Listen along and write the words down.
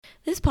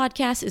This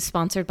podcast is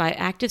sponsored by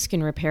Active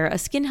Skin Repair, a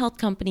skin health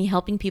company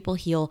helping people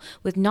heal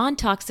with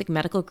non-toxic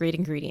medical-grade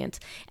ingredients.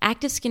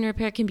 Active Skin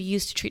Repair can be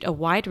used to treat a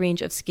wide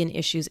range of skin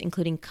issues,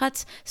 including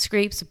cuts,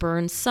 scrapes,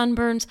 burns,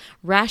 sunburns,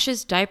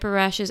 rashes, diaper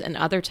rashes, and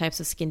other types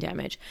of skin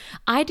damage.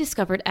 I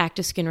discovered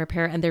Active Skin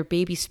Repair and their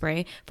baby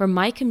spray from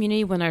my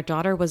community when our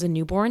daughter was a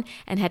newborn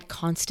and had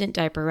constant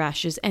diaper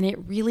rashes, and it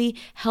really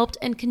helped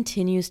and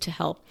continues to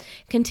help.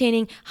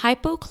 Containing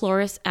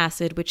hypochlorous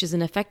acid, which is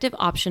an effective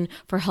option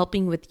for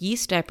helping with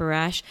yeast diaper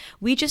rash,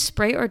 we just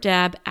spray or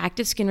dab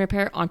Active Skin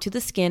Repair onto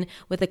the skin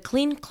with a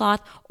clean cloth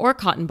or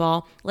cotton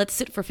ball, let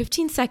sit for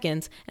 15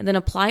 seconds, and then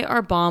apply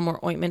our balm or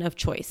ointment of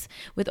choice.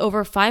 With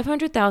over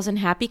 500,000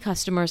 happy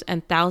customers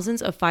and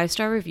thousands of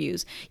 5-star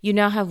reviews, you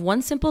now have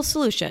one simple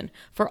solution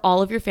for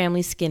all of your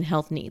family's skin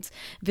health needs.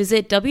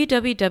 Visit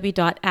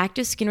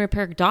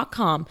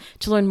www.activeskinrepair.com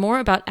to learn more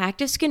about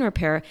Active Skin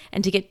Repair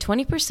and to get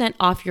 20%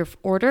 off your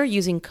order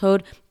using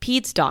code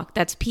PEDSDOC.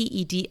 That's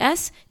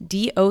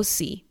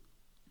PEDSDOC.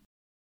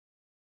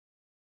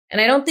 And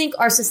I don't think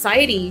our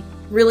society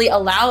really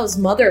allows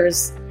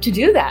mothers to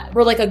do that.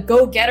 We're like a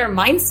go-getter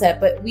mindset,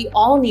 but we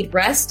all need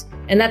rest,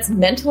 and that's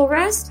mental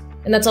rest,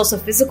 and that's also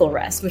physical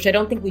rest, which I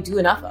don't think we do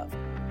enough of.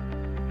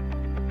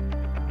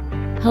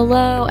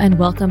 Hello, and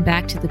welcome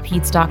back to the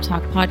Peds Doc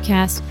Talk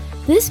podcast.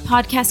 This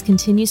podcast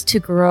continues to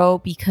grow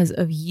because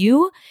of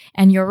you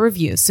and your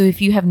reviews. So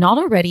if you have not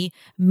already,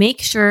 make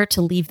sure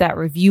to leave that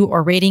review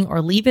or rating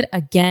or leave it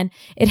again.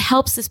 It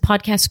helps this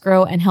podcast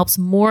grow and helps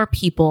more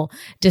people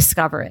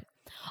discover it.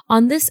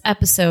 On this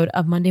episode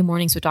of Monday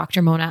Mornings with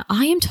Dr. Mona,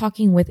 I am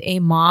talking with a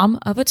mom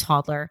of a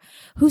toddler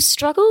who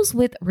struggles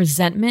with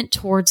resentment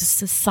towards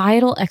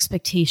societal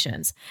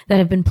expectations that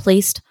have been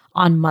placed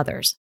on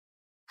mothers.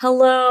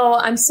 Hello,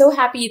 I'm so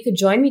happy you could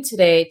join me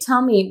today.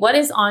 Tell me, what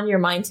is on your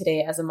mind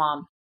today as a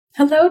mom?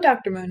 Hello,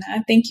 Dr.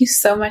 Mona. Thank you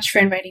so much for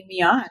inviting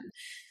me on.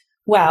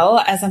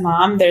 Well, as a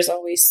mom, there's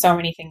always so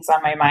many things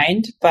on my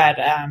mind, but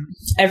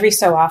every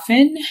so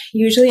often,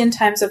 usually in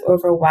times of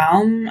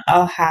overwhelm,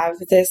 I'll have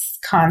this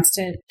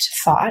constant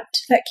thought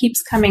that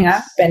keeps coming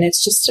up, and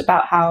it's just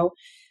about how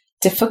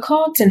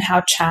difficult and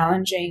how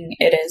challenging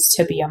it is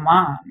to be a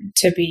mom,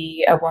 to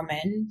be a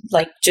woman,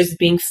 like just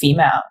being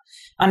female.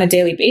 On a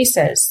daily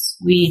basis,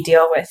 we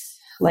deal with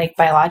like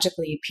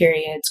biologically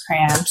periods,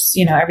 cramps,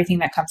 everything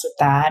that comes with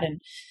that,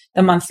 and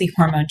the monthly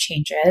hormone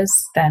changes,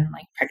 then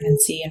like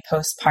pregnancy and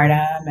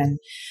postpartum, and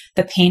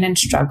the pain and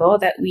struggle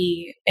that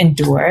we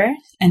endure.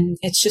 And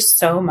it's just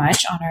so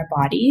much on our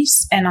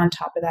bodies. And on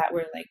top of that,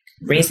 we're like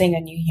raising a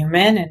new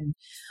human and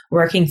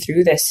working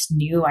through this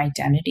new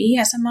identity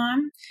as a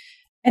mom.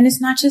 And it's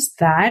not just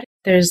that.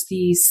 There's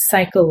these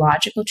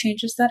psychological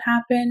changes that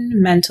happen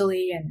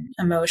mentally and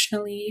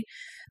emotionally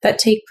that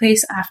take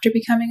place after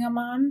becoming a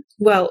mom.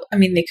 Well, I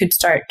mean, they could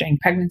start during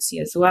pregnancy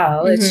as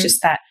well. Mm-hmm. It's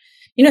just that,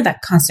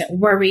 that constant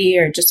worry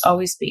or just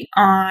always being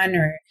on,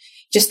 or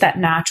just that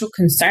natural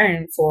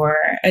concern for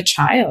a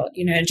child,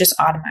 it just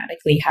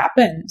automatically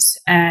happens.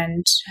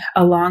 And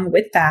along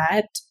with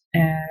that,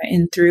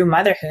 and through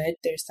motherhood,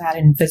 there's that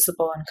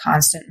invisible and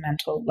constant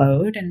mental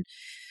load. And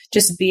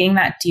just being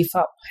that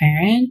default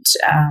parent,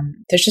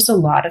 there's just a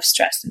lot of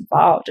stress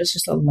involved. There's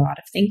just a lot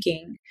of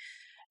thinking.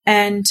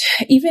 And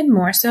even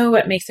more so,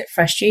 what makes it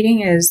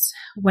frustrating is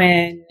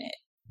when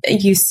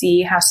you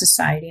see how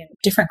society and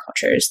different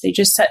cultures, they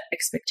just set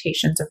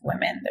expectations of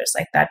women. There's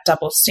like that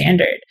double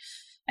standard.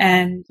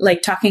 And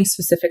like talking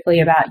specifically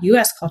about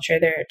US culture,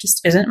 there just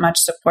isn't much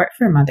support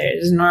for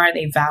mothers, nor are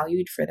they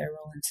valued for their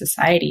role in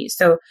society.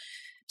 So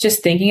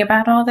just thinking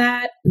about all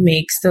that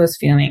makes those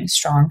feelings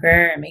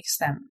stronger. It makes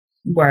them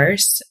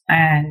worse.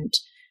 And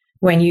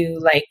when you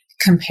like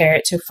compare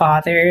it to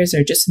fathers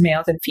or just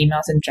males and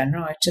females in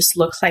general, it just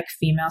looks like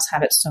females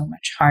have it so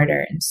much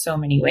harder in so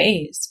many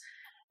ways.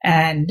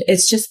 And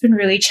it's just been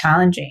really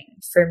challenging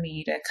for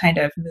me to kind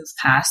of move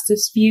past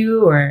this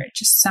view, or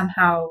just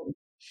somehow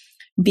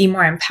be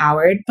more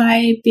empowered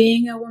by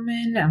being a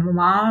woman, a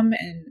mom.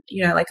 And,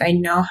 I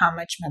know how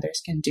much mothers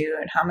can do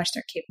and how much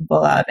they're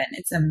capable of, and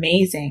it's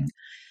amazing.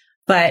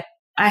 But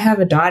I have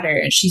a daughter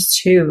and she's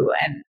 2,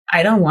 and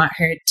I don't want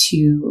her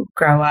to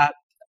grow up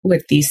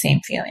with these same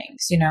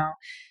feelings,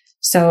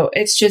 So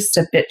it's just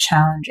a bit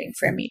challenging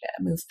for me to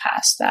move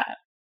past that.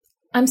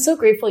 I'm so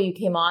grateful you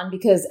came on,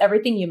 because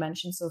everything you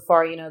mentioned so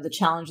far, the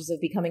challenges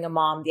of becoming a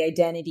mom, the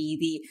identity,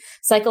 the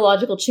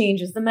psychological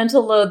changes, the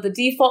mental load, the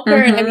default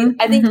parent.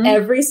 I think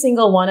every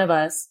single one of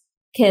us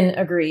can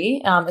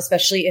agree,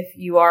 especially if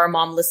you are a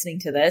mom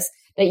listening to this,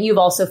 that you've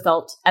also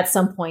felt at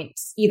some point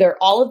either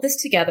all of this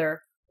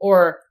together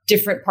or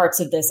different parts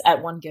of this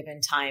at one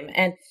given time.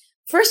 And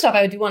first off,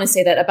 I do want to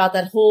say that about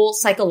that whole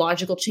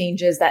psychological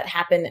changes that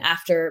happen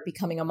after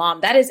becoming a mom,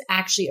 that is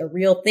actually a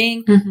real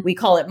thing. Mm-hmm. We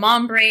call it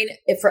mom brain.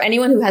 If for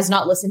anyone who has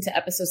not listened to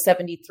episode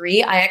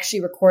 73, I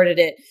actually recorded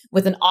it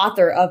with an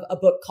author of a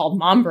book called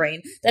Mom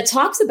Brain that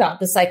talks about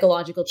the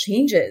psychological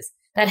changes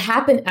that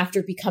happen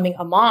after becoming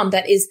a mom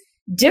that is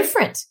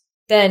different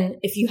than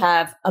if you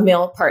have a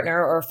male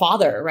partner or a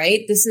father,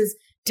 right? This is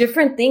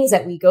different things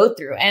that we go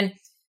through. And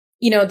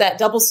that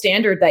double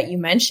standard that you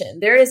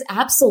mentioned, there is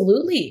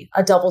absolutely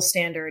a double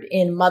standard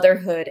in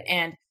motherhood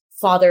and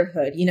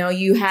fatherhood.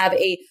 You have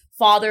a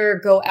father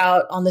go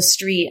out on the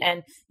street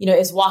and,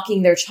 is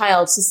walking their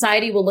child.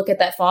 Society will look at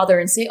that father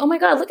and say, oh my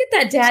God, look at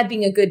that dad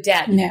being a good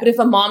dad. Yeah. But if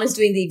a mom is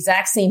doing the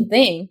exact same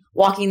thing,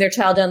 walking their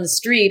child down the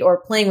street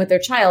or playing with their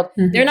child,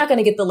 they're not going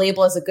to get the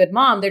label as a good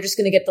mom. They're just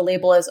going to get the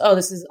label as, oh,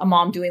 this is a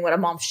mom doing what a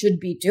mom should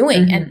be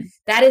doing. And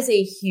that is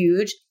a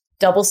huge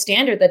double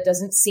standard that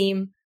doesn't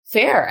seem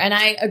fair. And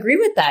I agree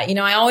with that.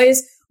 I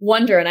always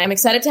wonder, and I'm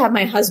excited to have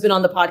my husband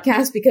on the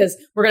podcast because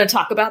we're going to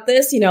talk about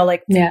this,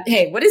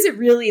 hey, what is it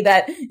really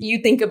that you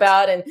think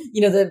about? And,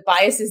 the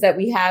biases that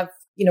we have,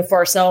 for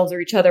ourselves or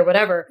each other,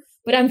 whatever.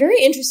 But I'm very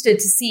interested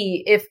to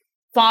see if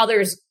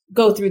fathers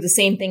go through the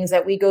same things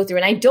that we go through.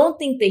 And I don't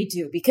think they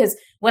do, because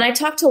when I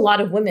talk to a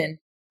lot of women,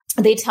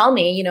 they tell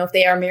me, if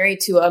they are married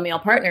to a male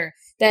partner,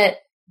 that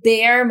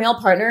their male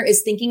partner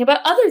is thinking about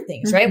other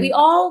things, right? We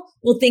all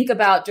will think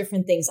about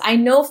different things. I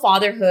know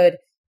fatherhood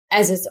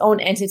as its own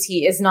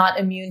entity is not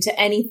immune to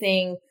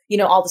anything,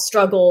 all the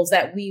struggles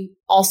that we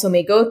also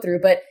may go through,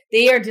 but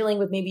they are dealing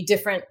with maybe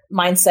different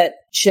mindset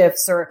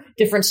shifts or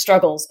different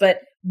struggles. But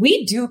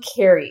we do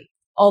carry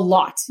a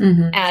lot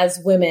as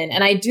women.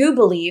 And I do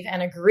believe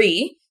and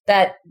agree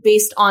that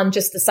based on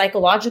just the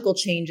psychological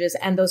changes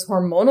and those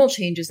hormonal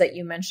changes that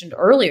you mentioned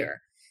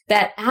earlier,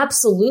 that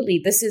absolutely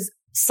this is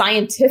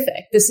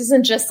scientific. This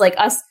isn't just like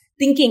us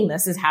thinking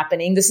this is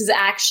happening. This is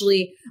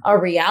actually a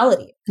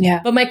reality.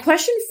 Yeah. But my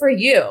question for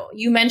you,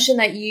 you mentioned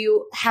that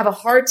you have a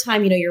hard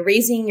time, you're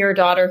raising your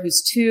daughter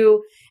who's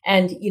 2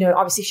 and,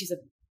 obviously she's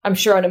I'm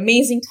sure an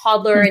amazing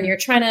toddler and you're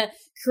trying to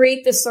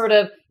create this sort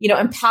of,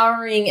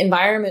 empowering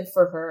environment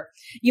for her.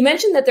 You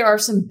mentioned that there are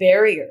some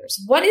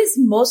barriers. What is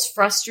most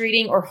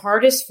frustrating or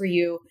hardest for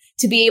you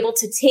to be able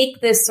to take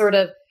this sort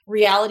of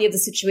reality of the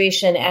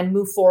situation and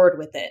move forward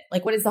with it?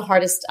 Like, what is the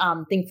hardest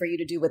thing for you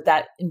to do with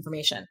that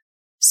information?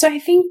 So I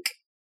think,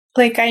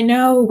 I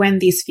know when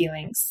these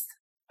feelings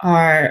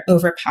are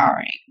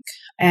overpowering,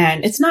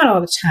 and it's not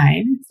all the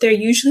time. They're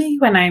usually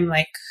when I'm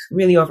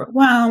really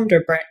overwhelmed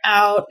or burnt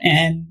out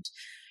and,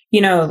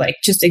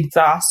 just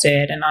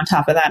exhausted. And on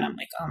top of that, I'm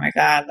like, oh my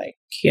God,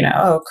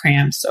 oh,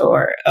 cramps,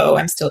 or, oh,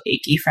 I'm still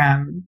achy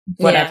from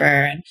whatever.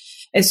 Yeah. And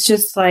it's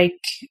just oh,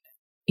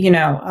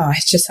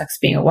 it just sucks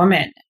being a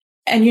woman.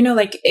 And,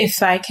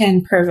 if I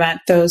can prevent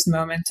those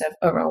moments of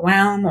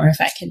overwhelm, or if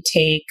I can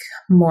take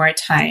more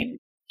time,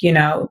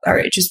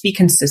 or just be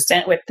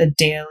consistent with the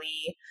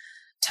daily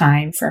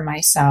time for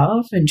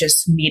myself and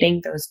just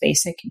meeting those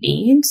basic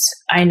needs,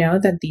 I know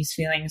that these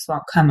feelings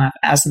won't come up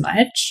as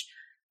much.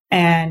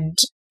 And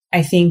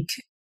I think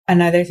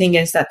another thing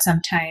is that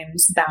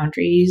sometimes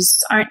boundaries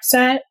aren't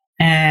set.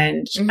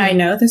 And I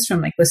know this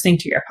from listening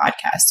to your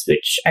podcast,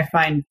 which I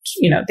find,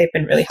 they've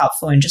been really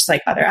helpful in just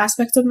other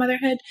aspects of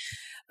motherhood.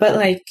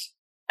 But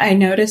I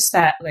noticed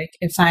that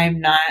if I'm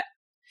not,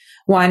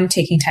 1,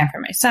 taking time for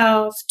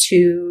myself,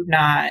 2,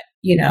 not,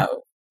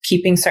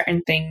 keeping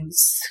certain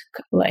things,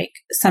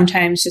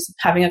 sometimes just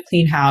having a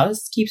clean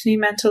house keeps me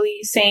mentally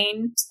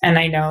sane. And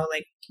I know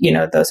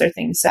those are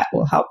things that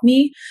will help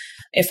me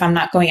if I'm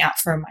not going out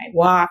for my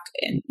walk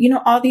and,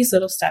 all these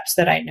little steps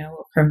that I know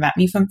will prevent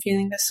me from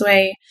feeling this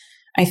way.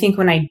 I think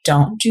when I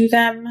don't do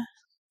them,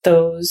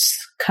 those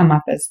come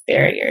up as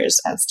barriers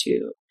as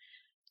to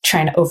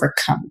trying to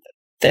overcome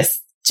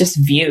this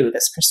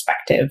this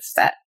perspective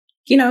that,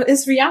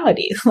 is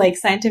reality.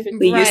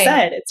 Scientifically, you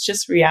said it's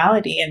just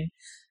reality. And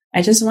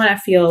I just want to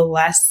feel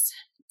less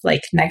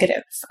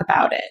negative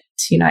about it.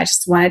 I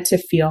just want it to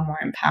feel more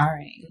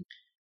empowering.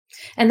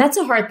 And that's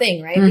a hard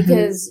thing, right?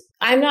 Because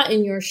I'm not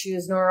in your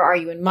shoes, nor are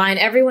you in mine.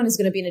 Everyone is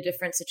going to be in a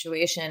different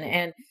situation.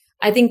 And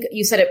I think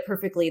you said it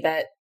perfectly,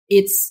 that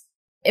it's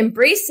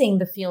embracing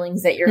the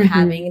feelings that you're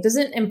having.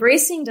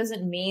 Embracing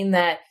doesn't mean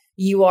that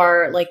you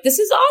are this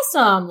is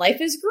awesome.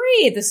 Life is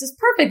great. This is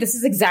perfect. This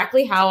is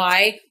exactly how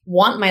I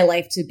want my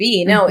life to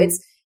be. No,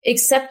 it's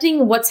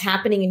accepting what's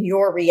happening in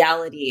your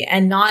reality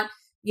and not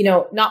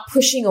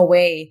pushing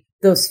away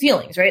those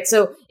feelings, right?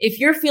 So if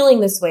you're feeling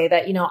this way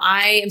that,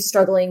 I am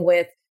struggling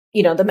with,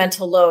 the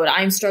mental load,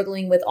 I'm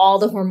struggling with all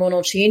the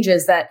hormonal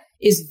changes, that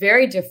is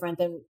very different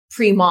than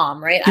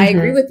pre-mom, right? I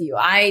agree with you.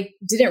 I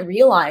didn't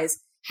realize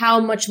how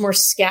much more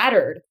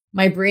scattered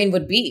my brain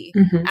would be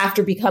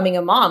after becoming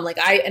a mom.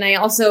 I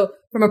also,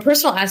 from a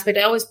personal aspect,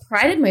 I always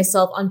prided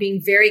myself on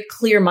being very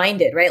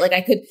clear-minded, right?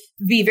 I could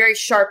be very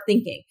sharp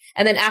thinking.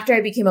 And then after I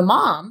became a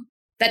mom,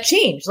 that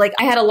changed.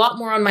 I had a lot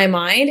more on my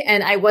mind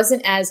and I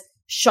wasn't as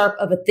sharp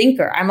of a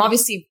thinker.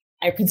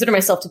 I consider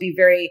myself to be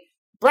very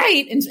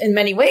bright in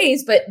many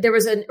ways, but there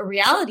was a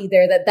reality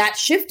there that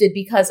shifted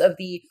because of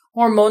the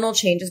hormonal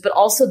changes, but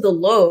also the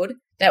load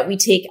that we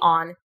take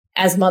on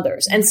as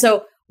mothers. And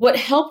so what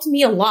helped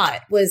me a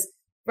lot was,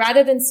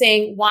 rather than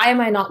saying, why am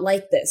I not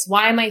like this?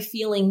 Why am I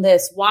feeling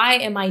this? Why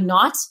am I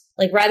not?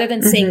 Rather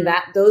than saying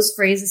those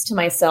phrases to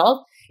myself,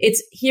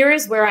 it's, here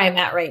is where I'm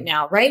at right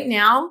now. Right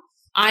now,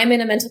 I'm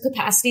in a mental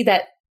capacity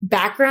that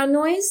background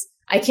noise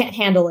I can't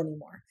handle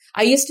anymore.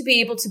 I used to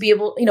be able,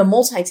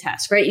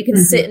 multitask, right? You can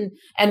sit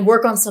and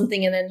work on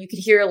something and then you could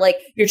hear like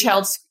your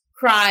child's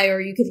cry or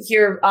you could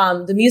hear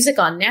the music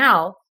on.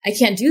 Now I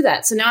can't do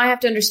that. So now I have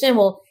to understand,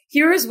 well,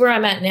 here is where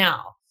I'm at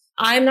now.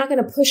 I'm not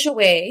going to push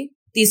away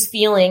these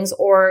feelings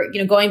or,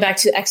 going back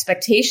to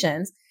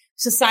expectations.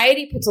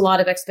 Society puts a lot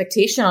of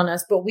expectation on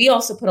us, but we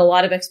also put a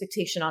lot of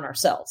expectation on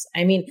ourselves.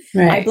 I mean,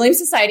 I blame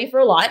society for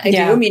a lot. I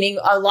do, meaning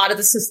a lot of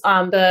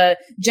the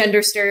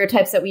gender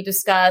stereotypes that we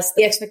discuss,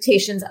 the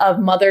expectations of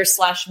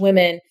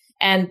mothers/women,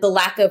 and the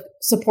lack of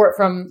support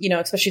from,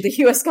 especially the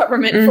US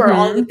government for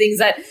all the things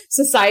that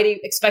society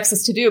expects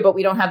us to do, but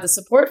we don't have the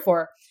support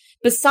for.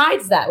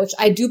 Besides that, which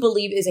I do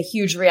believe is a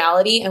huge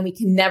reality, and we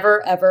can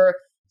never, ever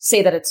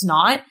say that it's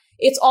not.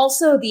 It's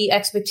also the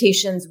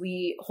expectations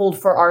we hold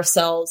for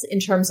ourselves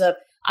in terms of,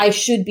 I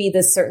should be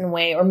this certain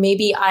way, or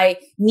maybe I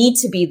need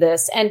to be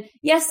this. And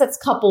yes, that's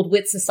coupled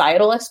with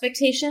societal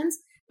expectations,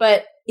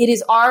 but it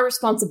is our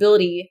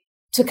responsibility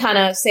to kind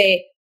of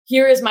say,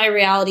 here is my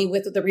reality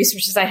with the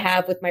resources I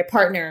have with my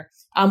partner,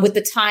 with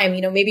the time,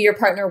 maybe your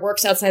partner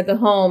works outside the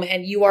home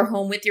and you are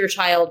home with your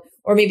child,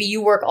 or maybe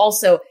you work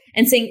also,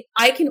 and saying,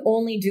 I can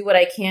only do what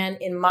I can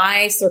in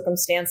my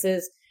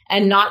circumstances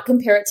and not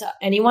compare it to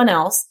anyone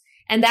else.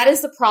 And that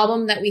is the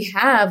problem that we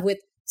have with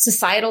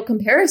societal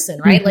comparison,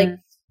 right? Like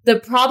the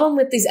problem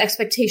with these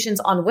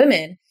expectations on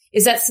women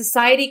is that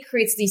society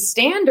creates these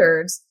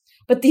standards,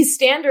 but these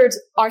standards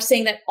are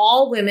saying that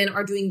all women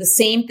are doing the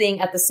same thing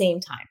at the same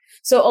time.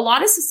 So a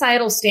lot of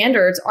societal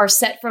standards are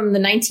set from the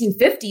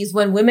 1950s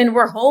when women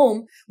were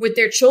home with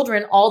their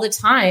children all the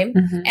time.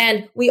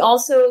 And we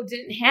also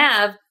didn't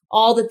have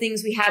all the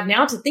things we have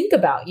now to think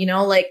about,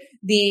 like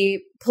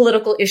the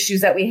political issues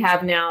that we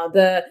have now,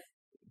 the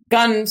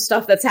gun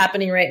stuff that's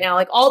happening right now,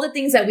 like all the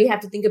things that we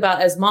have to think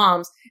about as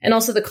moms, and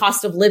also the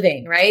cost of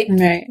living, right?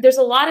 There's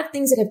a lot of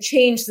things that have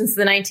changed since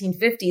the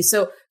 1950s.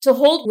 So to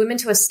hold women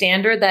to a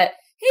standard that,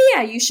 hey,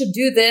 yeah, you should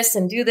do this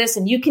and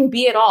you can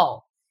be it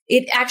all,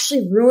 it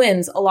actually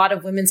ruins a lot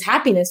of women's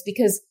happiness,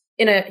 because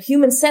in a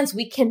human sense,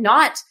 we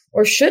cannot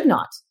or should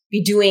not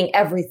be doing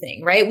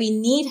everything, right? We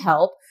need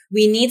help.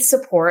 We need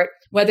support,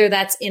 whether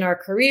that's in our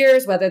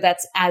careers, whether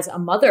that's as a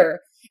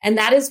mother. And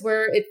that is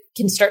where it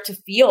can start to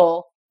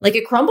feel like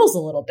it crumbles a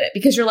little bit,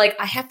 because you're like,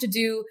 I have to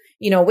do,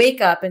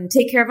 wake up and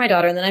take care of my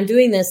daughter. And then I'm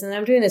doing this and then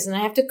I'm doing this and I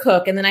have to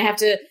cook and then I have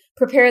to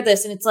prepare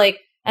this. And it's like,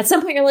 at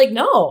some point you're like,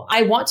 no,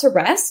 I want to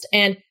rest.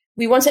 And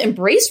we want to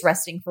embrace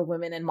resting for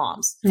women and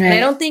moms. And I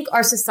don't think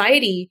our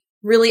society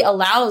really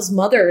allows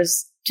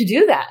mothers to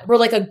do that. We're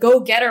like a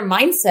go-getter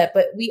mindset,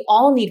 but we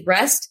all need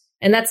rest.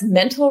 And that's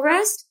mental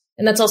rest.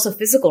 And that's also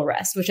physical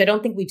rest, which I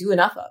don't think we do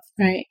enough of.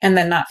 Right. And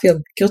then not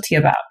feel guilty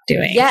about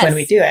doing when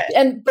we do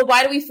it. But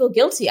why do we feel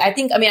guilty? I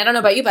don't know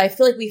about you, but I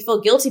feel like we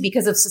feel guilty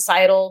because of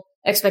societal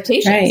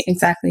expectations. Right.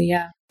 Exactly.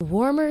 Yeah.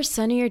 Warmer,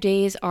 sunnier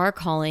days are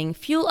calling.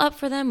 Fuel up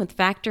for them with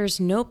Factor's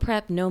no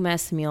prep, no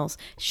mess meals.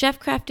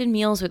 Chef-crafted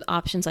meals with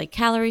options like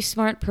Calorie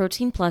Smart,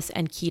 Protein Plus,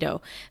 and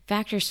Keto.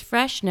 Factor's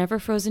fresh, never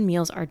frozen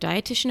meals are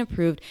dietitian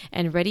approved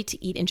and ready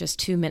to eat in just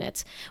 2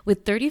 minutes.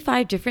 With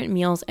 35 different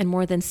meals and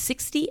more than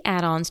 60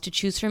 add-ons to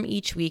choose from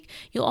each week,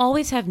 you'll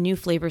always have new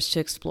flavors to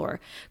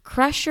explore.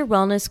 Crush your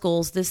wellness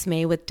goals this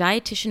May with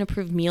dietitian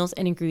approved meals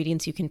and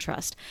ingredients you can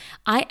trust.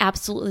 I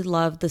absolutely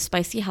love the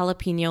spicy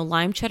jalapeno,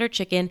 lime cheddar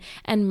chicken,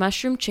 and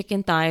mushroom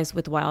chicken thighs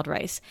with wild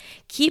rice.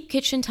 Keep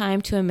kitchen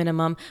time to a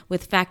minimum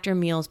with Factor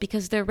meals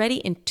because they're ready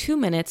in 2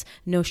 minutes,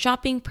 no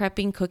shopping,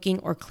 prepping, cooking,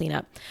 or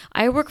cleanup.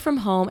 I work from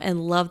home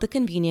and love the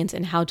convenience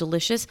and how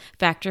delicious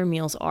Factor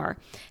meals are.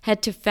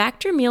 Head to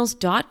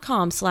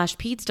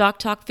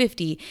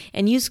factormeals.com/PedsDocTalk50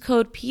 and use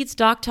code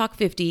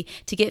PedsDocTalk50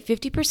 to get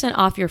 50%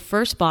 off your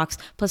first box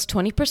plus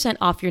 20%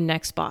 off your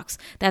next box.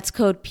 That's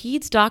code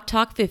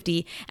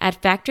PedsDocTalk50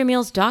 at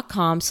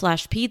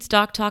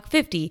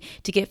factormeals.com/PedsDocTalk50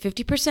 to get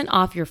 50%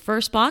 off your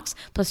first box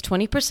plus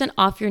 20%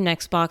 off your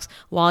next box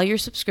while your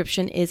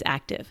subscription is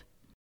active.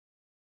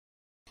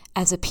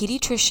 As a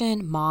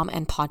pediatrician, mom,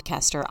 and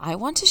podcaster, I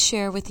want to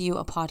share with you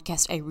a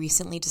podcast I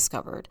recently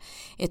discovered.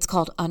 It's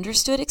called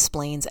Understood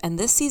Explains, and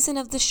this season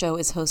of the show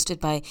is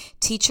hosted by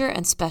teacher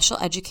and special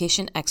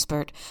education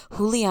expert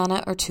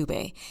Juliana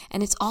Urtube,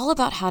 and it's all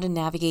about how to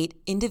navigate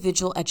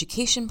individual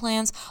education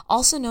plans,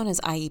 also known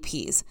as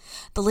IEPs.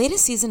 The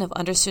latest season of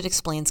Understood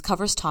Explains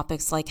covers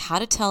topics like how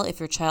to tell if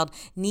your child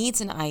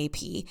needs an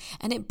IEP,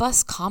 and it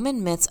busts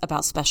common myths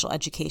about special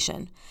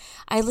education.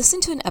 I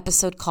listened to an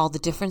episode called The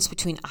Difference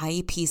Between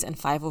IEPs and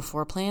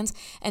 504 plans,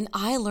 and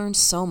I learned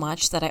so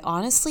much that I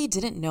honestly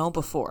didn't know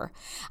before.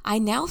 I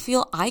now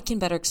feel I can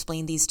better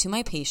explain these to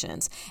my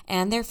patients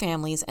and their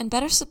families and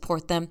better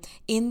support them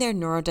in their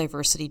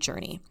neurodiversity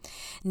journey.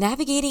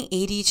 Navigating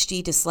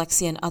ADHD,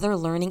 dyslexia, and other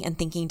learning and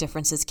thinking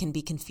differences can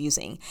be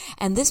confusing,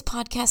 and this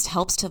podcast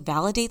helps to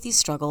validate these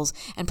struggles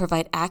and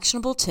provide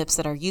actionable tips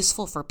that are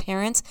useful for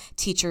parents,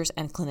 teachers,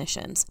 and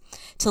clinicians.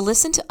 To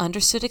listen to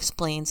Understood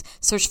Explains,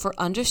 search for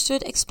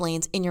Understood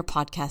Explains in your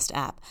podcast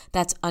app.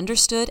 That's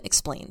Understood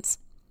Explains.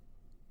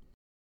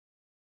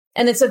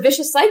 And it's a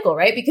vicious cycle,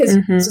 right? Because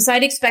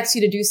society expects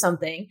you to do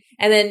something.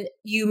 And then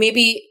you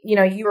maybe,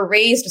 you were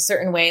raised a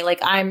certain way. Like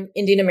I'm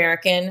Indian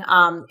American.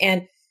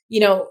 And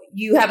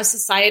you have a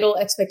societal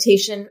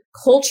expectation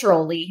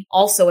culturally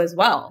also as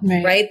well,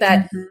 right?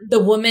 That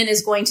the woman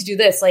is going to do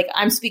this. Like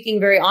I'm speaking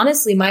very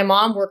honestly, my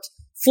mom worked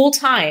full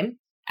time,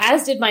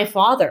 as did my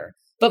father.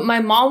 But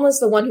my mom was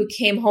the one who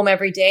came home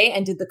every day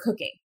and did the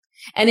cooking.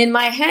 And in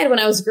my head, when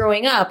I was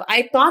growing up,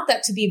 I thought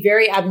that to be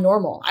very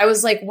abnormal. I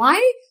was like,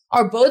 why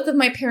are both of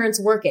my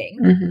parents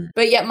working?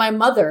 But yet my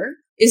mother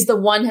is the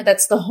one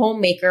that's the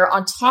homemaker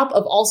on top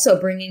of also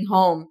bringing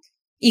home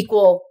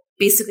equal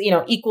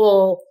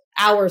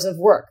hours of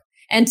work.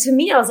 And to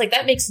me, I was like,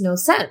 that makes no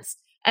sense.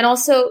 And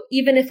also,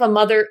 even if a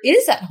mother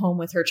is at home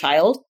with her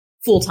child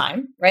full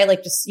time, right?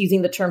 Like just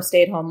using the term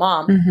stay at home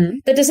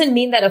mom, that doesn't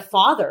mean that a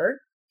father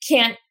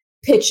can't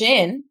pitch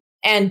in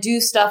and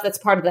do stuff that's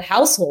part of the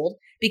household,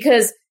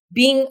 because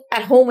being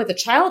at home with a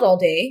child all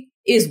day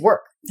is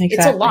work. Exactly,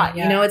 it's a lot,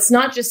 it's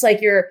not just like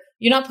you're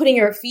not putting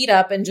your feet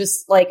up and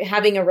just like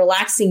having a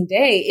relaxing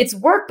day. It's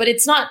work, but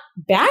it's not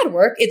bad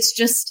work. It's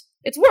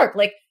work.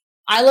 Like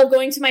I love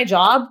going to my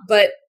job,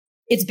 but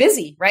it's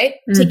busy, right?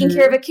 Taking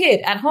care of a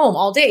kid at home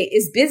all day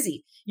is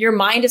busy. Your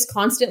mind is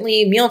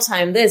constantly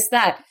mealtime, this,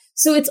 that.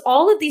 So it's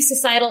all of these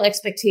societal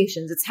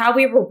expectations. It's how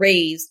we were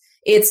raised.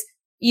 It's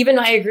even,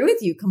 I agree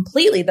with you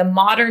completely, the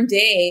modern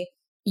day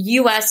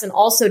US and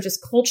also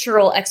just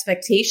cultural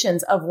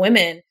expectations of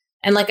women.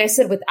 And like I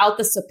said, without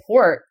the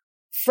support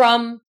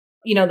from,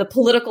 the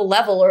political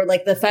level or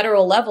like the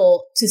federal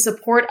level to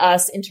support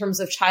us in terms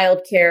of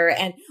childcare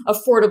and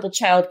affordable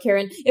childcare.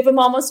 And if a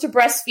mom wants to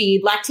breastfeed,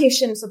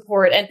 lactation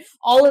support, and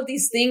all of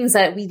these things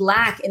that we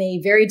lack in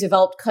a very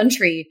developed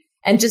country,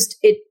 and just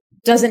it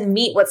doesn't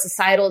meet what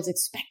societal is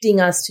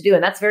expecting us to do.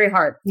 And that's very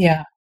hard.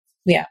 Yeah.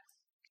 Yeah.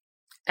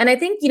 And I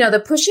think,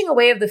 the pushing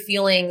away of the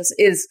feelings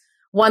is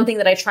one thing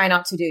that I try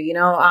not to do,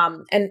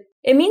 and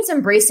it means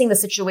embracing the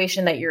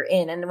situation that you're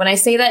in. And when I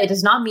say that, it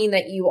does not mean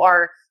that you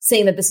are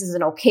saying that this is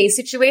an okay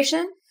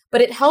situation, but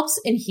it helps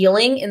in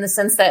healing in the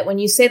sense that when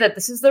you say that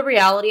this is the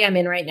reality I'm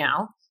in right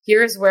now,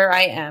 here's where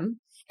I am,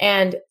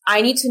 and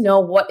I need to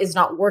know what is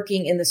not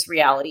working in this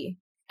reality.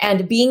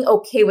 And being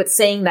okay with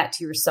saying that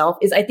to yourself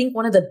is, I think,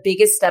 one of the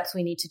biggest steps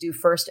we need to do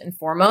first and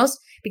foremost,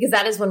 because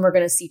that is when we're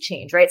going to see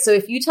change, right? So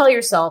if you tell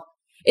yourself,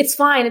 it's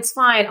fine,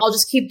 I'll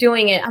just keep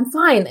doing it, I'm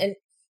fine. And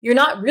you're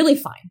not really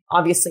fine,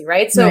 obviously,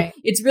 right? So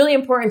It's really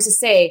important to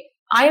say,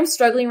 I am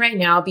struggling right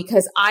now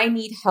because I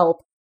need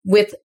help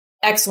with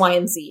X, Y,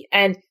 and Z.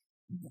 And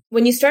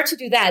when you start to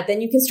do that, then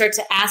you can start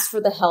to ask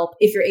for the help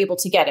if you're able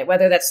to get it,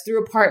 whether that's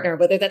through a partner,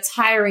 whether that's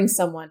hiring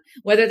someone,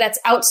 whether that's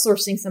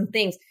outsourcing some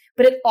things.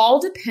 But it all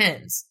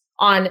depends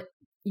on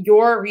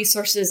your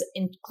resources,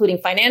 including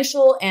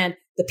financial and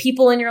the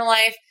people in your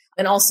life,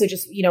 and also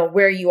just,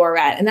 where you are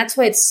at. And that's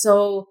why it's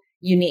so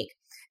unique.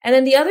 And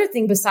then the other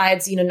thing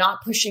besides, not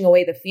pushing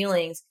away the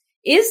feelings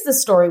is the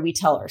story we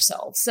tell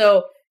ourselves.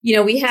 So,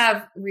 we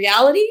have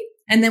reality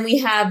and then we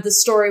have the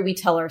story we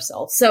tell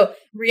ourselves. So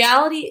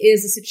reality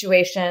is a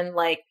situation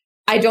like,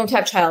 I don't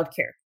have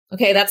childcare.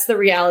 Okay. That's the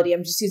reality.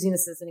 I'm just using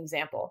this as an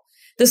example.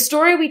 The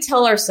story we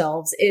tell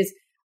ourselves is,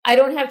 I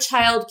don't have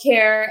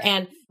childcare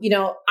and,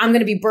 I'm going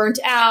to be burnt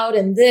out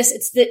and this.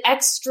 It's the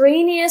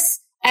extraneous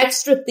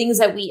extra things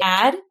that we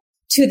add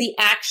to the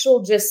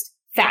actual just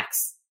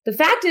facts. The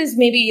fact is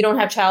maybe you don't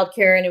have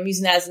childcare, and I'm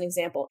using that as an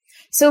example.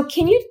 So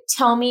can you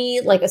tell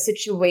me like a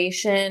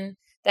situation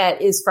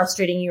that is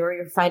frustrating you or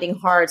you're finding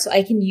hard so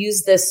I can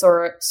use this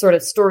sort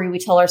of story we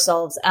tell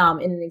ourselves in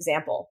an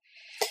example?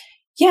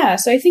 Yeah.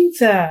 So I think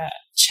the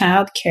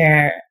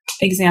childcare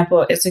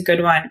example is a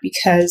good one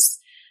because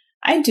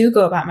I do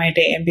go about my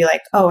day and be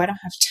like, oh, I don't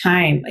have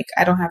time. Like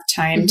I don't have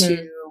time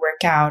to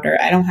work out, or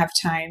I don't have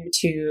time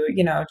to,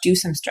 do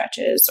some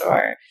stretches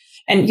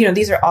and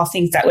these are all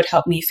things that would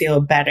help me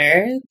feel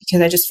better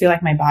because I just feel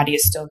like my body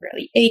is still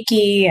really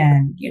achy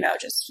and,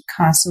 just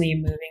constantly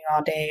moving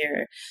all day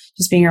or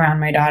just being around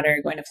my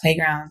daughter, going to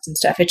playgrounds and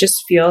stuff. It just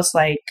feels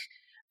like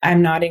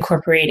I'm not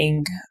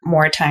incorporating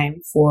more time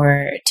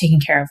for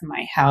taking care of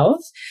my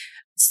health.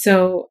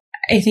 So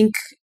I think,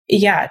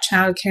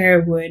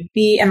 childcare would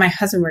be, and my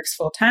husband works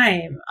full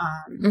time.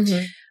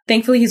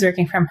 Thankfully, he's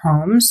working from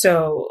home.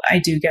 So I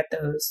do get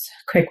those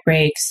quick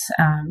breaks,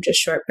 just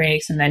short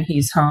breaks. And then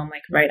he's home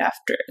like right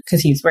after,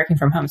 because he's working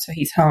from home. So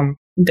he's home.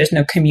 There's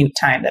no commute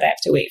time that I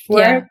have to wait for.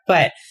 Yeah.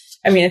 But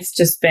I mean, it's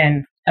just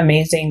been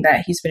amazing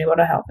that he's been able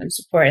to help and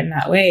support in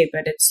that way.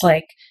 But it's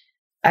like,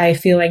 I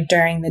feel like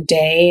during the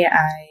day,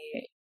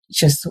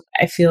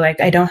 I feel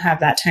like I don't have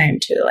that time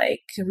to like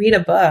read a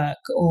book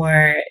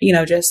or,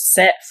 just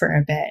sit for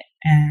a bit.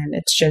 And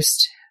it's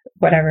just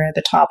whatever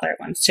the toddler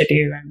wants to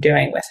do, I'm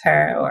doing with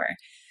her, or,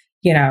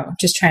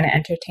 just trying to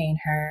entertain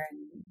her.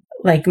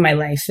 Like my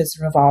life is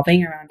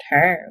revolving around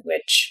her,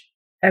 which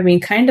I mean,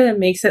 kind of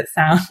makes it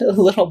sound a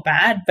little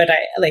bad, but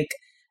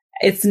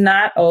it's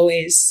not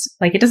always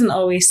like, it doesn't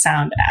always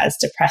sound as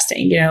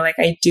depressing, like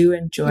I do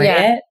enjoy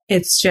it.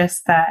 It's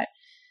just that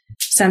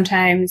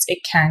sometimes it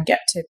can get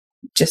to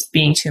just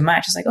being too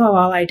much. It's like, oh,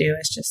 all I do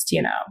is just,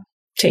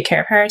 take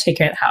care of her, take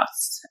care of the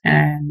house.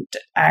 And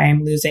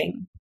I'm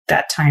losing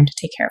that time to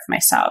take care of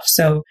myself.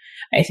 So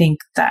I think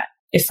that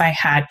if I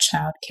had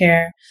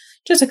childcare,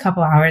 just a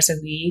couple hours a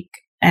week,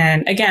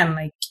 and again,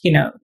 like, you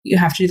know, you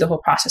have to do the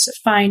whole process of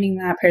finding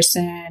that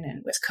person,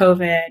 and with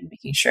COVID,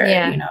 making sure,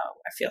 you know,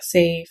 I feel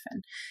safe.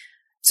 And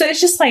so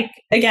it's just like,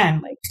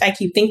 again, like I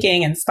keep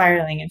thinking and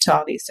spiraling into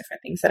all these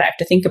different things that I have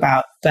to think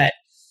about. But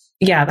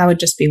yeah, that would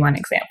just be one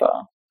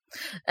example.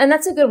 And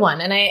that's a good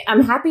one. And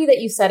I'm happy that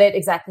you said it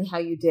exactly how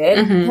you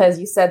did, because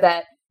you said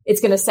that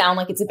it's going to sound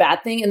like it's a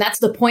bad thing. And that's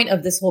the point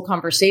of this whole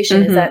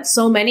conversation, is that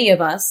so many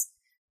of us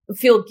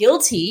feel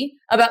guilty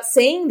about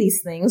saying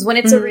these things when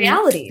it's a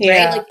reality,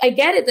 right? Like, I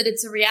get it that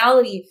it's a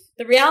reality.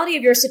 The reality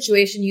of your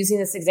situation, using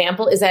this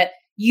example, is that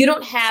you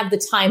don't have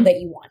the time that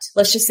you want.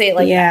 Let's just say it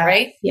like that,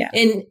 right? Yeah.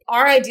 In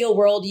our ideal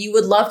world, you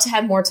would love to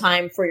have more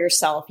time for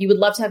yourself. You would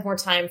love to have more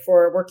time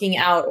for working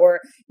out,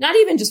 or not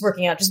even just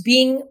working out, just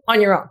being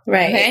on your own.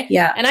 Right. Okay.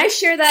 Yeah. And I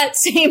share that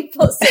same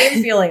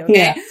feeling.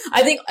 Okay.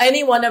 I think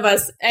any one of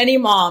us, any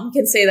mom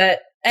can say that,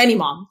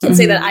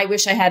 say that I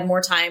wish I had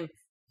more time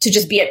to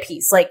just be at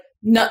peace. Like,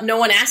 no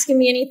one asking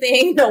me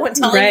anything, no one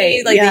telling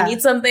me like they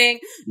need something,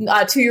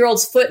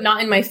 2-year-old's foot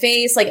not in my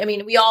face. Like, I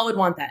mean, we all would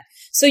want that.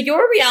 So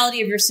your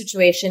reality of your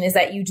situation is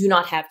that you do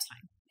not have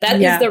time. That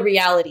is the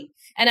reality.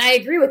 And I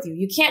agree with you.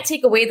 You can't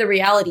take away the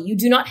reality. You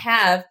do not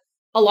have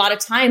a lot of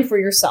time for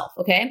yourself.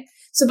 Okay.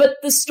 So, but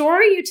the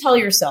story you tell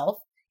yourself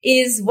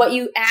is what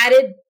you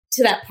added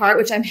to that part,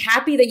 which I'm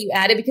happy that you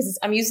added, because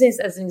I'm using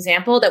this as an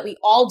example that we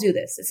all do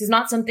this. This is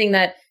not something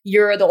that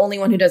you're the only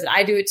one who does it.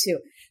 I do it too.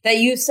 That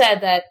you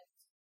said that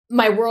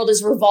my world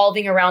is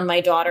revolving around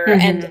my daughter.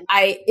 And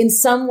in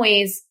some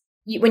ways,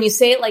 when you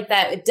say it like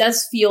that, it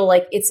does feel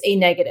like it's a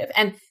negative.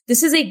 And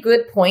this is a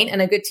good point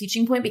and a good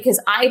teaching point,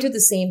 because I do the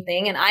same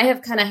thing. And I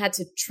have kind of had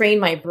to train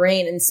my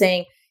brain in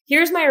saying,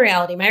 here's my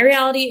reality. My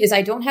reality is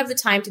I don't have the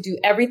time to do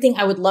everything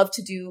I would love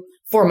to do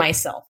for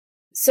myself.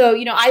 So,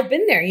 you know, I've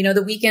been there, you know,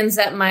 the weekends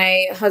that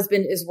my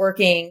husband is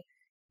working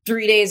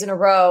 3 days in a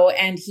row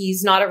and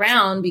he's not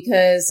around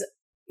because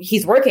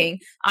he's working,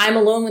 I'm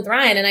alone with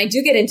Ryan. And I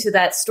do get into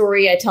that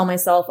story I tell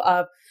myself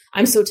of,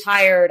 I'm so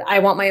tired. I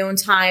want my own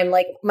time.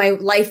 Like, my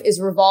life is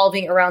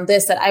revolving around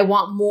this, that I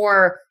want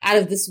more out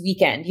of this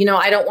weekend. You know,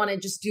 I don't want to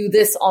just do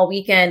this all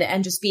weekend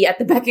and just be at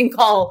the beck and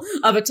call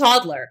of a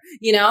toddler,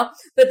 you know,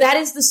 but that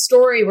is the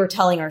story we're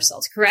telling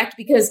ourselves, correct?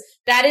 Because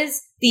that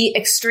is the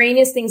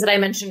extraneous things that I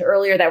mentioned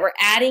earlier that we're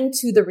adding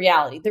to the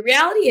reality. The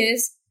reality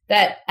is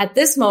that at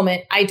this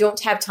moment, I don't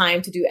have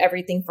time to do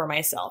everything for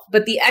myself,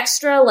 but the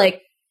extra,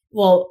 like,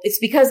 well, it's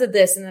because of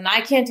this, and then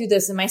I can't do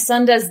this, and my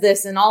son does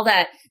this, and all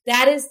that.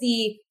 That is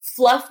the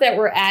fluff that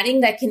we're adding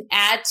that can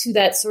add to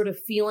that sort of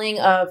feeling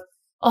of,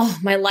 oh,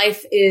 my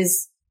life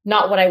is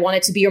not what I want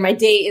it to be, or my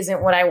day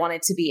isn't what I want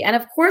it to be. And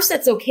of course,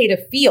 that's okay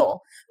to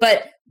feel.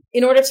 But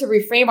in order to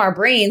reframe our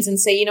brains and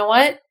say, you know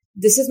what,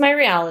 this is my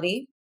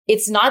reality.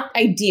 It's not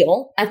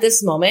ideal at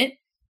this moment.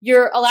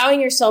 You're allowing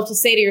yourself to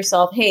say to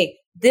yourself, hey,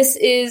 this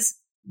is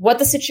what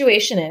the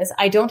situation is.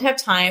 I don't have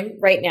time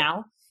right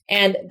now,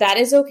 and that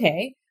is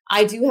okay.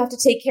 I do have to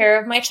take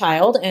care of my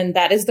child, and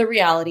that is the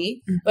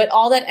reality. But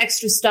all that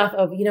extra stuff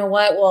of, you know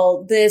what,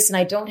 well, this, and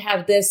I don't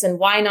have this, and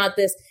why not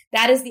this?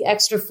 That is the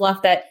extra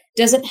fluff that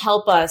doesn't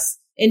help us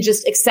in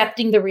just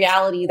accepting the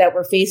reality that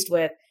we're faced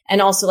with.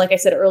 And also, like I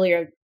said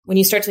earlier, when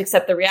you start to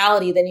accept the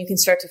reality, then you can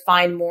start to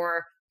find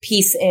more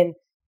peace in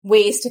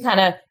ways to kind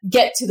of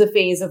get to the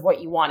phase of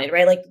what you wanted,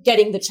 right? Like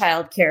getting the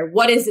childcare.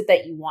 What is it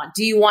that you want?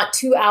 Do you want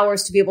 2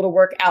 hours to be able to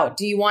work out?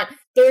 Do you want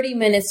 30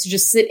 minutes to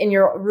just sit in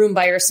your room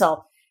by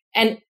yourself?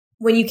 And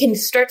when you can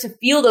start to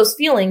feel those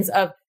feelings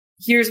of,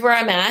 here's where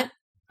I'm at.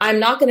 I'm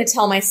not going to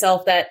tell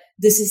myself that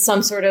this is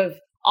some sort of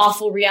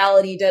awful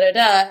reality,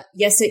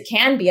 Yes, it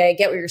can be. I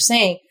get what you're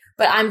saying.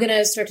 But I'm going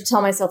to start to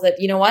tell myself that,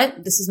 you know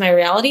what? This is my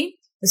reality.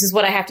 This is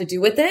what I have to do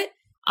with it.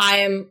 I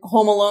am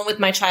home alone with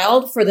my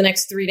child for the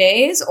next 3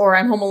 days, or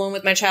I'm home alone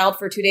with my child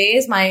for 2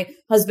 days. My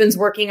husband's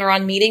working or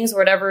on meetings or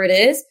whatever it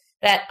is,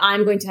 that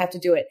I'm going to have to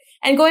do it.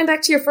 And going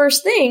back to your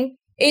first thing,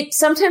 it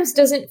sometimes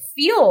doesn't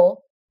feel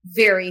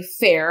very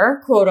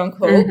fair, quote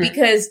unquote,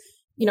 because,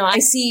 you know, I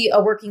see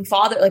a working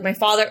father, like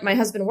my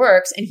husband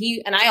works,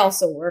 and I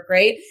also work,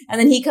 right? And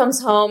then he comes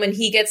home and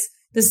he gets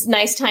this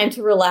nice time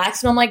to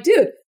relax. And I'm like,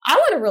 dude, I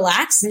want to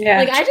relax. Yeah.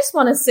 Like, I just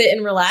want to sit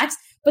and relax.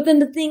 But then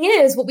the thing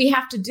is, what we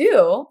have to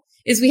do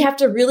is we have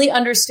to really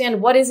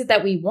understand what is it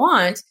that we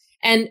want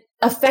and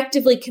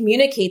effectively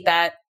communicate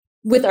that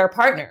with our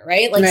partner,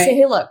 right? Like, say,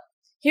 hey, look,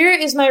 here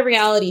is my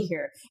reality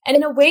here. And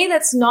in a way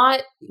that's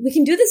not, we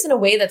can do this in a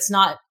way that's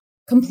not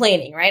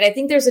complaining, right? I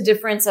think there's a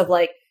difference of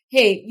like,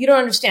 hey, you don't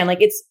understand.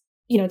 Like, it's,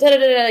 you know,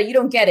 you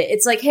don't get it.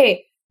 It's like,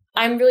 hey,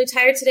 I'm really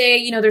tired today.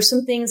 You know, there's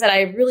some things that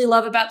I really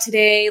love about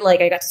today.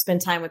 Like, I got to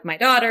spend time with my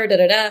daughter,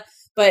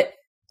 but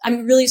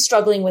I'm really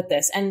struggling with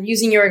this. And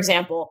using your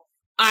example,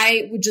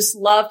 I would just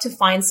love to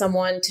find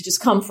someone to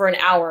just come for an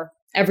hour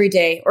every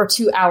day or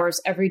 2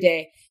 hours every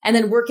day. And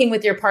then working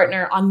with your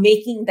partner on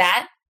making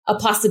that a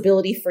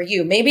possibility for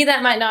you. Maybe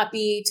that might not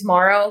be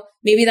tomorrow.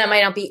 Maybe that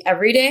might not be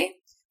every day.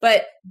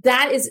 But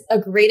that is a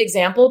great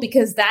example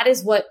because that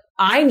is what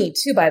I need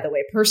too, by the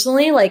way,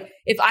 personally. Like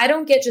if I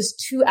don't get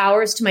just 2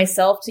 hours to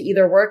myself to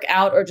either work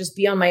out or just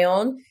be on my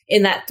own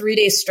in that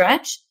 3-day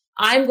stretch,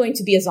 I'm going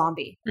to be a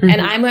zombie.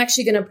 And I'm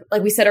actually going to,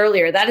 like we said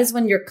earlier, that is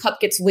when your cup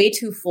gets way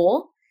too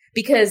full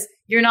because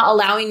you're not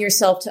allowing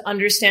yourself to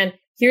understand,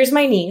 here's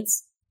my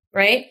needs,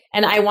 right?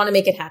 And I want to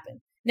make it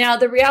happen. Now,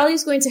 the reality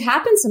is going to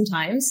happen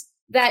sometimes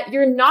that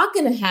you're not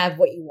going to have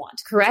what you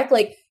want, correct?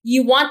 Like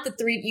you want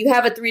you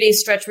have a 3-day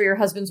stretch where your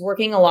husband's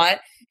working a lot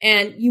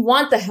and you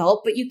want the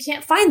help, but you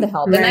can't find the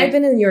help. Right. And I've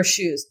been in your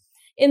shoes.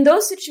 In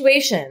those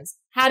situations,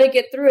 how to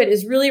get through it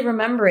is really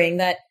remembering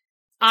that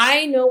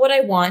I know what I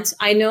want.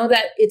 I know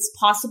that it's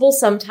possible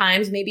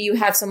sometimes. Maybe you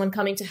have someone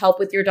coming to help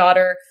with your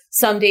daughter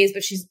some days,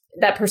 but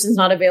that person's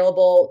not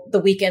available the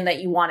weekend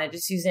that you wanted,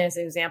 just using it as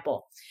an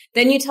example.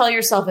 Then you tell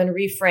yourself and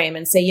reframe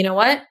and say, you know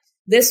what?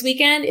 This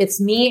weekend, it's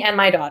me and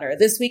my daughter.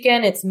 This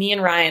weekend, it's me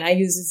and Ryan. I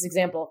use this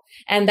example.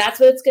 And that's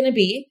what it's going to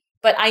be.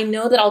 But I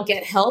know that I'll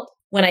get help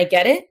when I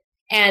get it.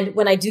 And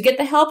when I do get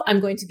the help, I'm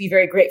going to be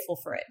very grateful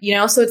for it.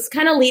 So it's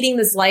kind of leading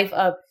this life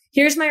of,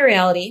 here's my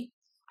reality.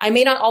 I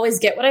may not always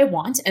get what I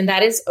want, and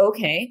that is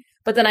okay.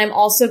 But then I'm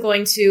also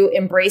going to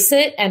embrace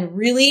it and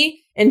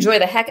really enjoy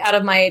the heck out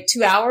of my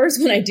 2 hours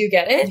when I do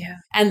get it. Yeah.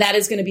 And that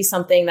is going to be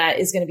something that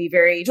is going to be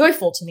very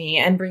joyful to me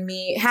and bring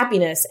me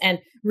happiness and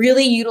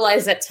really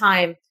utilize that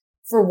time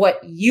for what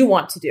you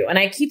want to do. And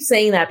I keep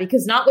saying that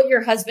because not what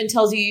your husband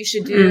tells you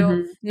should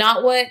do,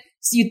 not what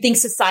you think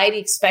society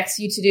expects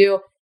you to do.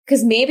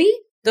 Because maybe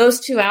those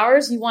 2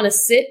 hours you want to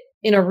sit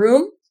in a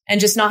room and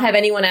just not have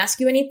anyone ask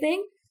you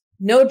anything.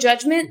 No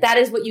judgment. That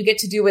is what you get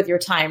to do with your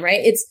time,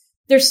 right?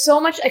 There's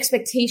so much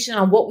expectation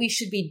on what we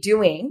should be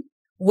doing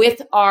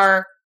with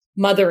our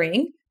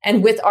mothering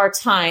and with our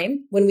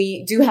time when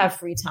we do have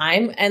free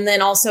time. And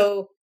then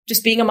also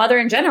just being a mother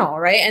in general,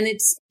 right? And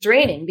it's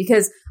draining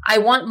because I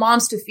want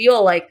moms to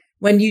feel like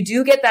when you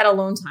do get that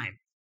alone time,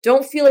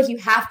 don't feel like you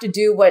have to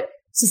do what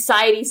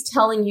society's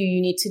telling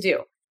you need to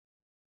do.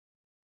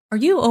 Are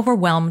you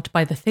overwhelmed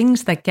by the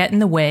things that get in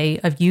the way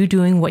of you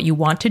doing what you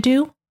want to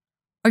do?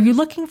 Are you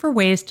looking for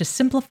ways to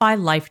simplify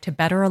life to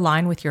better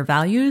align with your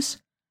values?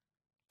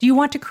 Do you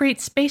want to create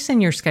space in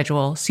your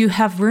schedule so you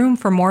have room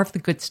for more of the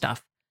good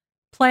stuff?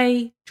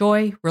 Play,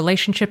 joy,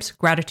 relationships,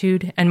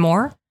 gratitude, and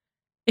more?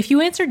 If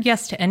you answered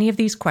yes to any of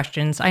these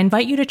questions, I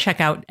invite you to check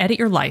out Edit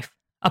Your Life,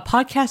 a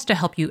podcast to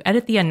help you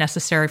edit the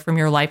unnecessary from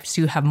your life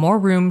so you have more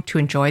room to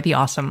enjoy the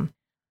awesome.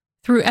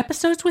 Through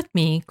episodes with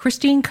me,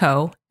 Christine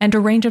Coe, and a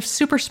range of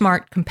super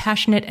smart,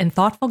 compassionate, and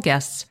thoughtful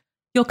guests,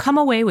 you'll come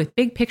away with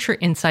big picture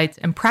insights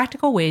and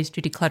practical ways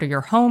to declutter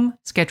your home,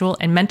 schedule,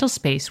 and mental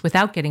space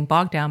without getting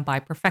bogged down by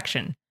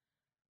perfection.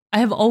 I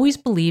have always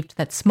believed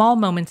that small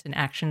moments and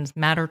actions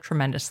matter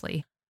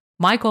tremendously.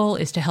 My goal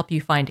is to help you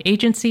find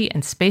agency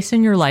and space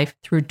in your life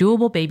through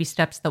doable baby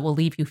steps that will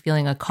leave you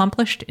feeling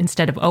accomplished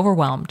instead of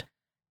overwhelmed.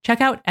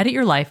 Check out Edit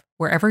Your Life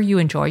wherever you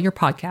enjoy your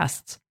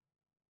podcasts.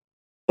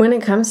 When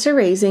it comes to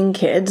raising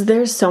kids,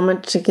 there's so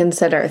much to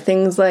consider.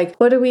 Things like,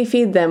 what do we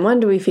feed them?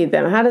 When do we feed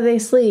them? How do they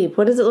sleep?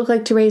 What does it look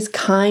like to raise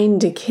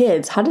kind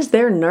kids? How does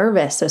their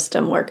nervous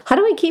system work? How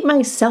do I keep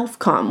myself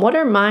calm? What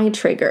are my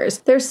triggers?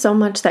 There's so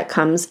much that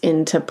comes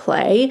into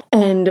play,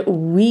 and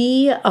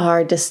we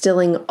are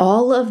distilling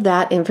all of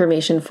that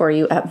information for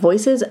you at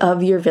Voices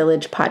of Your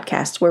Village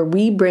podcast, where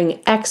we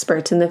bring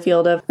experts in the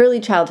field of early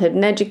childhood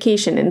and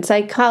education and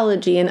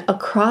psychology and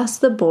across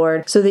the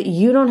board so that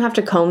you don't have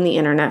to comb the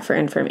internet for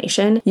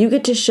information. You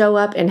get to show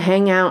up and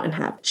hang out and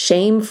have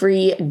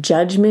shame-free,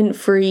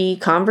 judgment-free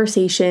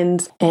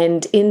conversations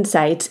and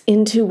insights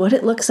into what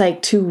it looks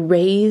like to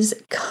raise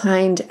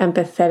kind,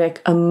 empathetic,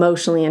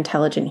 emotionally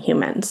intelligent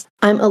humans.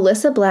 I'm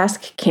Alyssa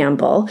Blask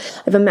Campbell.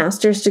 I have a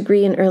master's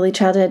degree in early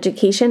childhood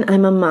education.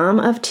 I'm a mom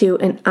of 2,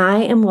 and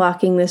I am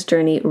walking this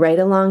journey right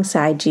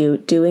alongside you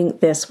doing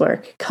this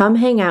work. Come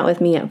hang out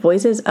with me at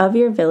Voices of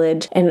Your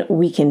Village, and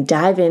we can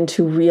dive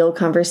into real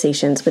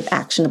conversations with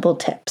actionable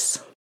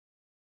tips.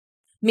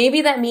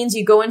 Maybe that means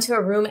you go into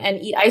a room and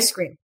eat ice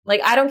cream.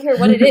 Like, I don't care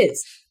what it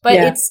is,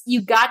 but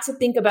you got to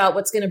think about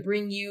what's going to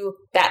bring you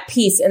that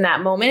peace in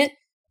that moment,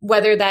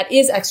 whether that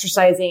is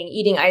exercising,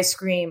 eating ice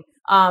cream,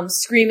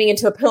 screaming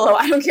into a pillow.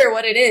 I don't care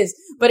what it is,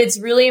 but it's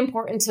really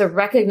important to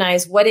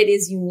recognize what it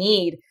is you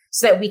need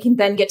so that we can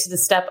then get to the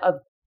step of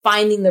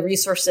finding the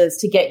resources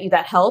to get you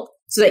that help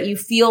so that you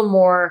feel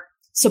more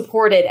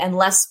supported and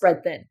less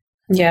spread thin.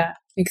 Yeah,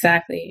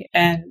 exactly.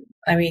 And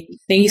I mean,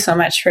 thank you so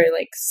much for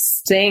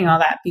saying all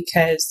that,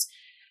 because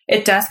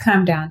it does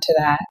come down to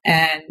that.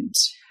 And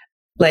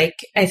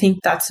I think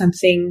that's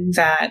something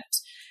that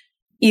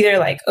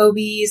either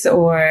OBs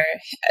or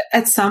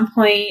at some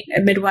point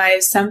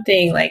midwives,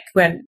 something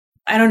when,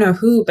 I don't know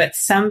who, but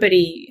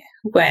somebody,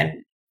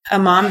 when a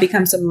mom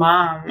becomes a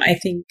mom, I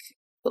think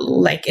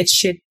it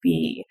should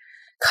be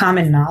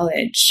common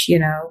knowledge.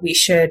 We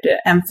should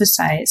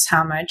emphasize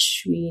how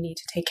much we need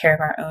to take care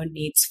of our own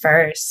needs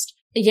first.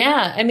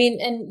 Yeah. I mean,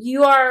 and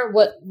you are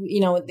what,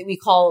 we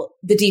call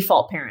the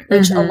default parent,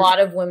 which a lot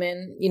of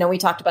women, we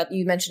talked about,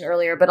 you mentioned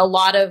earlier, but a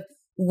lot of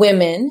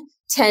women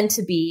tend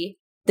to be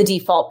the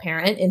default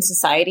parent in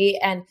society.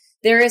 And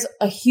there is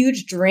a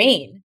huge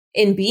drain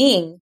in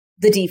being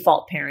the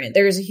default parent.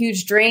 There is a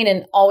huge drain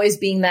in always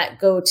being that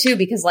go-to,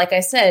 because like I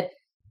said,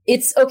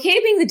 it's okay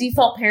being the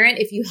default parent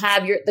if you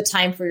have the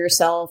time for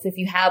yourself, if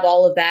you have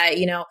all of that,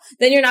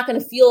 then you're not going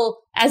to feel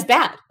as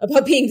bad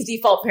about being the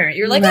default parent.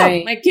 You're like,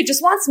 right. Oh, my kid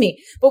just wants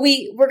me. But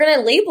we're going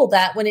to label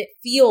that when it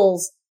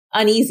feels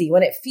uneasy,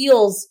 when it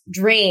feels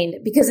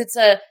drained, because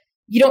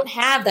you don't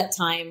have that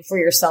time for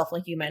yourself,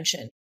 like you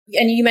mentioned.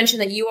 And you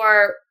mentioned that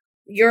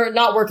you're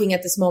not working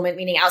at this moment,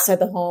 meaning outside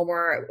the home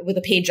or with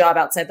a paid job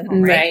outside the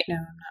home, right? Right. No,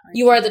 I'm not.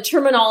 You are the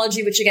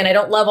terminology, which again, I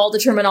don't love all the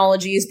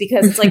terminologies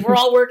because it's like we're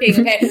all working.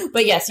 Okay.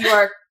 But yes, you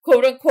are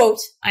quote unquote,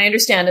 I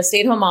understand, a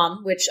stay-at-home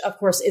mom, which of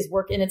course is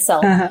work in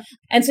itself. Uh-huh.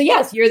 And so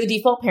yes, you're the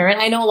default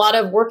parent. I know a lot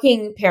of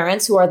working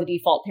parents who are the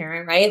default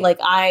parent, right? Like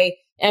I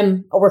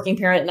am a working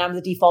parent and I'm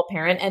the default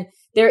parent. And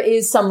there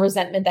is some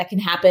resentment that can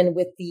happen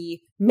with the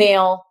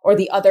male or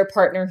the other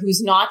partner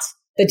who's not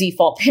the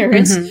default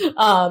parent,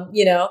 so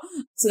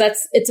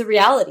it's a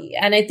reality.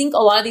 And I think a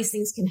lot of these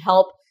things can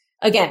help,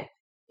 again,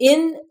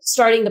 in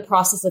starting the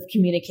process of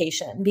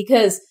communication,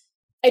 because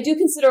I do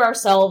consider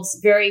ourselves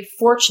very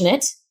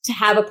fortunate to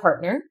have a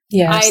partner.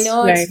 Yes, I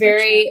know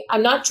it's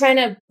I'm not trying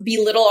to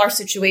belittle our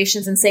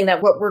situations and saying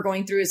that what we're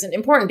going through isn't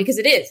important, because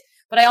it is.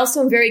 But I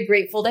also am very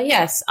grateful that,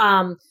 yes,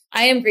 I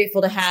am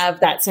grateful to have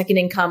that second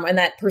income and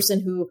that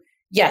person who,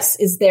 yes,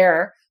 is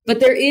there. But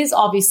there is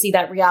obviously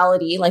that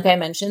reality, like I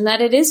mentioned,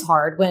 that it is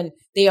hard when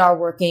they are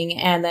working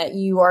and that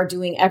you are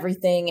doing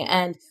everything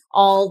and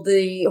all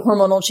the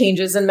hormonal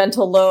changes and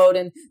mental load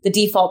and the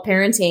default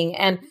parenting.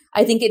 And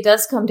I think it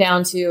does come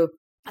down to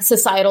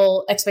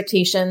societal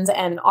expectations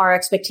and our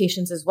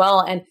expectations as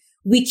well. And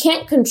we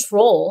can't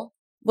control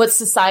what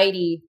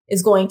society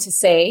is going to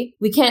say.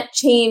 We can't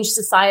change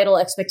societal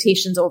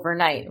expectations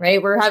overnight,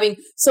 right? We're having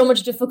so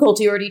much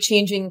difficulty already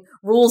changing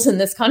rules in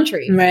this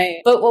country. Right.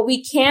 But what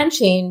we can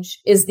change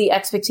is the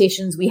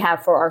expectations we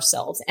have for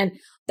ourselves. And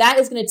that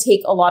is going to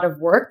take a lot of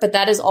work, but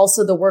that is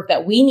also the work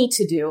that we need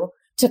to do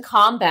to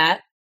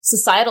combat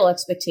societal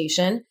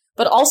expectation,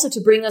 but also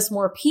to bring us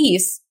more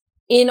peace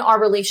in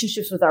our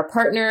relationships with our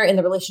partner, in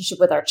the relationship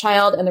with our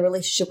child, and the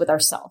relationship with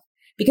ourselves.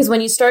 Because when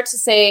you start to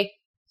say,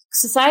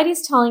 society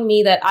is telling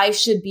me that I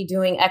should be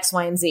doing X,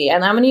 Y, and Z.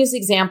 And I'm going to use the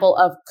example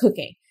of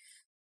cooking.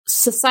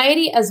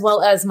 Society, as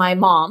well as my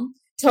mom,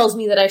 tells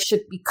me that I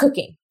should be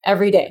cooking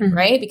every day,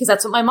 right? Because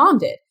that's what my mom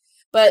did.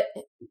 But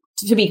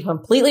to be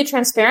completely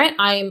transparent,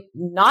 I'm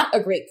not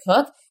a great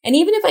cook. And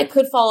even if I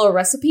could follow a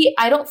recipe,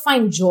 I don't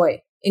find joy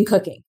in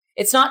cooking.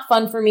 It's not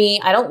fun for me.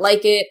 I don't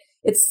like it.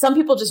 Some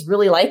people just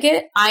really like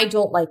it. I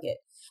don't like it.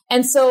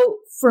 And so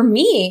for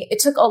me, it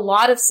took a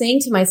lot of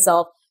saying to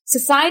myself,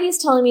 society is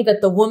telling me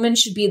that the woman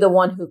should be the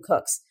one who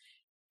cooks.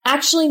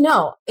 Actually,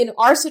 no. In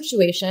our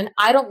situation,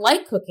 I don't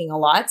like cooking a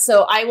lot.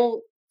 So I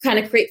will kind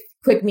of create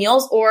quick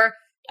meals, or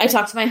I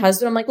talk to my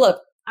husband. I'm like,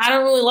 look, I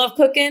don't really love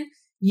cooking.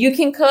 You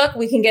can cook.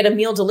 We can get a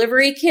meal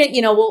delivery kit.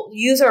 We'll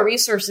use our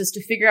resources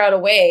to figure out a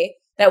way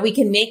that we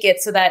can make it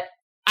so that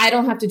I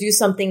don't have to do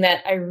something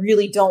that I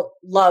really don't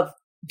love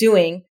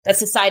doing, that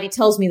society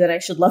tells me that I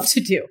should love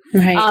to do.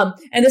 Right.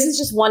 And this is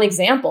just one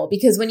example,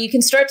 because when you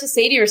can start to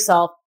say to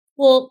yourself,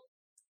 well,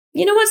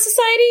 you know what,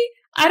 society?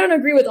 I don't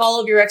agree with all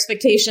of your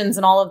expectations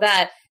and all of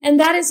that. And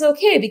that is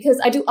okay,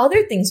 because I do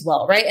other things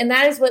well, right? And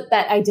that is what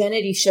that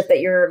identity shift that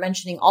you're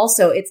mentioning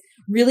also. It's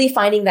really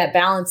finding that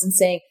balance and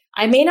saying,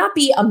 I may not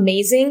be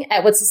amazing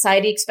at what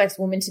society expects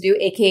women to do,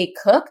 aka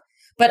cook,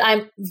 but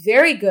I'm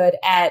very good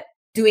at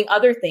doing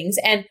other things.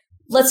 And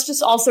let's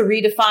just also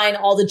redefine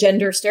all the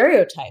gender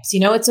stereotypes.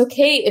 It's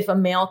okay if a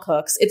male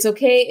cooks. It's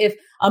okay if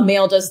a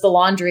male does the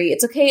laundry.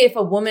 It's okay if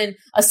a woman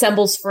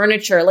assembles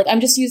furniture. Like,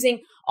 I'm just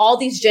using all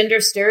these gender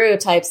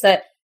stereotypes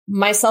that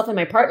myself and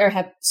my partner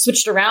have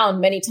switched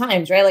around many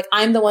times, right? Like,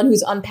 I'm the one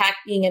who's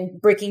unpacking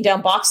and breaking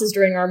down boxes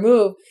during our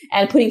move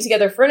and putting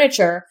together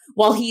furniture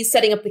while he's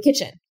setting up the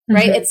kitchen,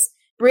 right? It's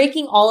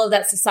breaking all of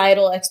that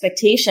societal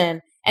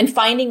expectation and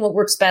finding what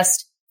works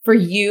best for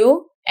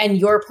you and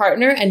your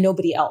partner and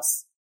nobody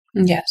else.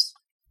 Yes.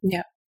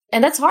 Yeah.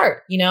 And that's hard,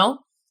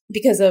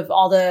 because of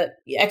all the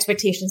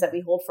expectations that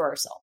we hold for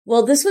ourselves.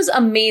 Well, this was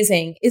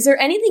amazing. Is there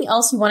anything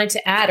else you wanted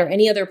to add, or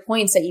any other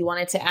points that you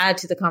wanted to add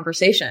to the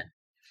conversation?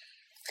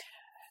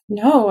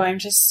 No, I'm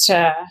just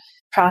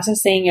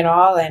processing it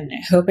all and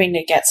hoping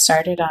to get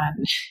started on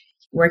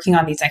working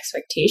on these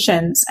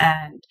expectations,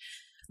 and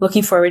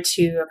looking forward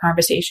to a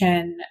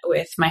conversation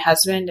with my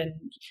husband and,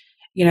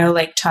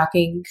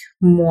 talking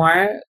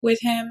more with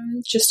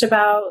him just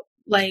about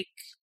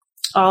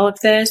all of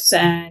this.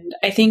 And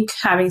I think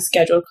having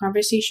scheduled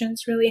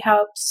conversations really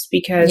helps,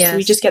 because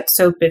we just get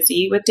so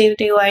busy with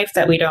day-to-day life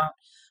that we don't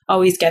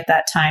always get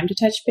that time to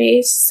touch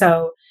base.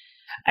 So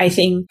I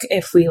think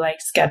if we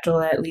schedule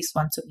it at least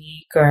once a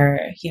week, or,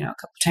 a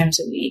couple times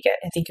a week,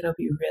 I think it'll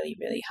be really,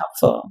 really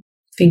helpful.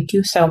 Thank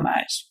you so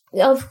much.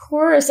 Of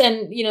course.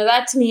 And,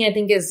 that to me, I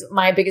think is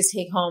my biggest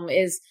take home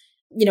is,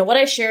 what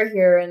I share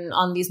here and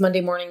on these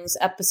Monday mornings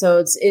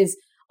episodes is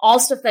all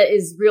stuff that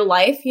is real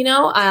life.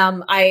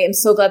 I am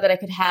so glad that I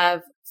could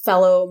have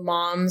fellow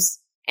moms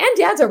and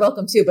dads are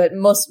welcome too, but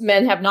most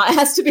men have not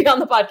asked to be on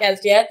the podcast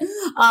yet.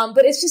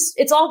 But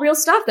it's all real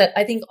stuff that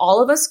I think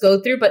all of us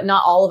go through, but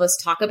not all of us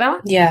talk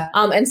about. Yeah.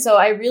 And so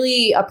I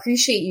really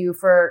appreciate you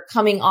for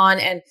coming on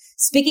and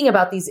speaking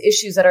about these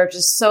issues that are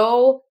just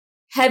so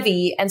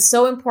heavy and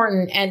so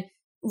important. And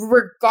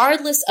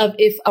regardless of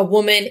if a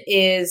woman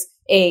is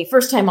a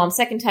first-time mom,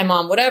 second-time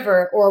mom,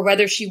 whatever, or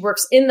whether she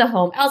works in the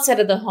home, outside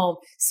of the home,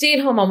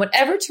 stay-at-home mom,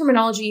 whatever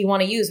terminology you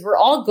want to use, we're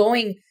all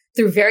going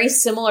through very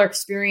similar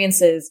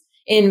experiences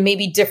in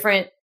maybe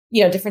different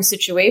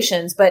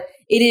situations. But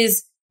it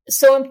is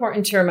so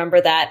important to remember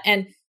that.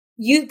 And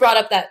you brought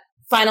up that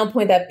final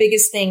point, that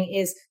biggest thing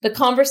is the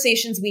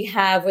conversations we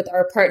have with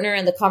our partner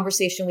and the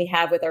conversation we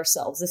have with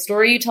ourselves, the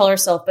story you tell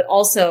ourselves, but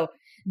also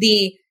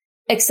the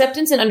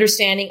acceptance and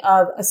understanding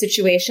of a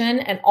situation,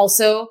 and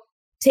also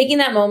taking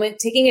that moment,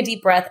 taking a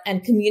deep breath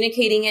and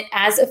communicating it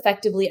as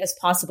effectively as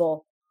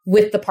possible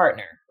with the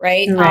partner,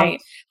 right?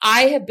 Right.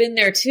 I have been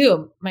there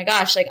too. My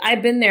gosh, like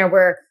I've been there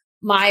where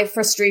my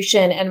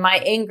frustration and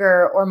my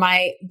anger or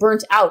my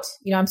burnt out,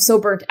 I'm so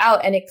burnt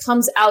out, and it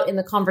comes out in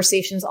the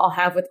conversations I'll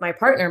have with my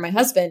partner, my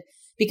husband,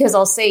 because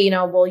I'll say,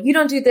 well, you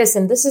don't do this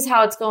and this is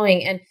how it's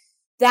going. And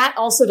that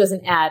also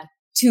doesn't add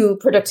to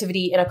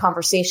productivity in a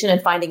conversation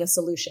and finding a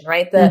solution,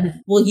 right?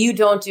 Well, you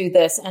don't do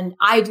this and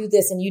I do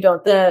this and you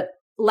don't, the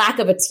lack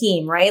of a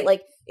team, right?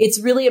 Like it's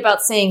really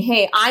about saying,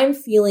 hey, I'm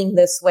feeling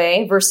this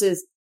way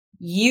versus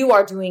you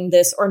are doing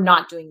this or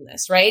not doing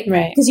this, right?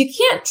 Right. Because you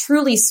can't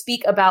truly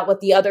speak about what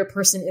the other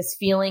person is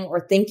feeling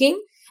or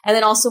thinking. And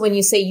then also when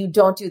you say you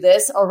don't do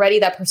this, already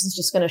that person's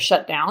just going to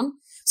shut down.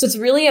 So it's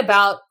really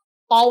about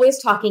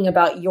always talking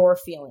about your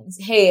feelings.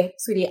 Hey,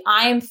 sweetie,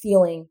 I am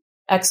feeling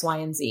X, Y,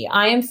 and Z.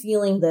 I am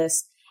feeling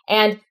this.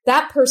 And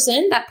that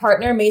person, that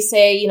partner may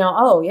say,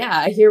 oh yeah,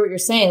 I hear what you're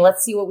saying.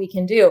 Let's see what we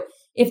can do.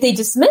 If they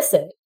dismiss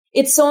it,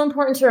 it's so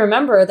important to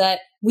remember that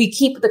we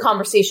keep the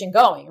conversation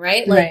going,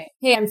 right? Like, Right.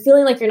 Hey, I'm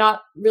feeling like you're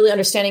not really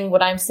understanding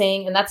what I'm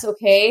saying, and that's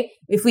okay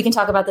if we can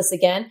talk about this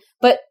again.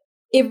 But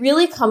it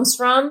really comes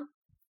from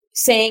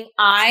saying,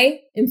 I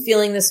am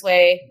feeling this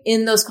way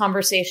in those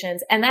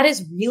conversations. And that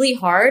is really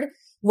hard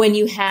when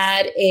you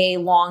had a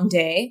long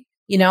day.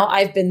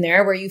 I've been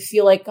there where you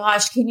feel like,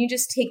 gosh, can you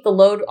just take the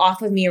load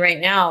off of me right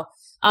now?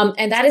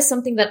 And that is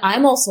something that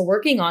I'm also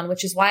working on,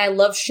 which is why I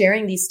love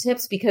sharing these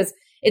tips, because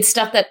it's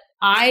stuff that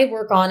I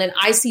work on and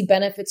I see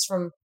benefits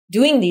from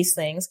doing these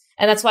things.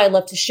 And that's why I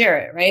love to share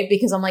it, right?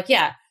 Because I'm like,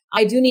 yeah,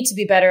 I do need to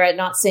be better at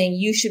not saying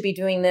you should be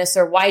doing this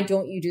or why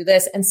don't you do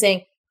this, and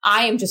saying,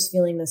 I am just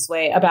feeling this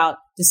way about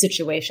the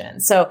situation.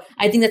 So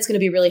I think that's going to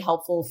be really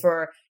helpful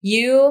for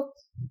you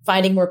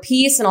finding more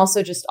peace, and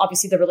also just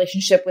obviously the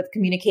relationship with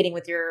communicating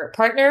with your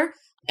partner.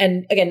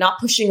 And again, not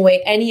pushing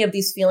away any of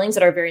these feelings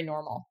that are very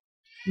normal.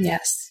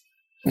 Yes.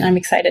 I'm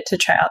excited to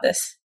try all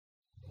this.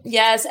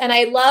 Yes. And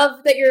I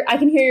love that I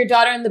can hear your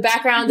daughter in the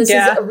background. This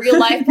Yeah. is a real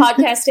life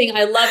podcasting.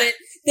 I love it.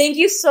 Thank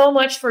you so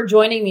much for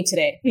joining me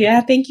today.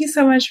 Yeah. Thank you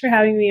so much for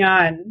having me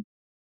on.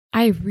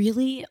 I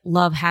really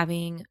love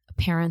having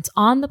parents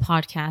on the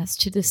podcast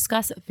to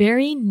discuss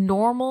very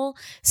normal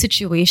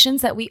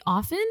situations that we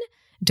often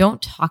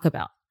don't talk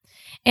about.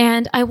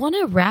 And I want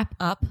to wrap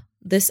up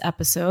this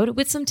episode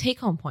with some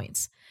take-home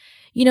points.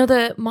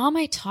 The mom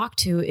I talked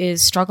to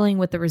is struggling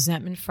with the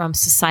resentment from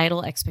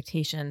societal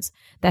expectations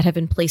that have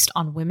been placed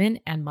on women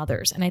and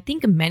mothers. And I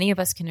think many of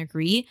us can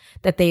agree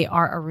that they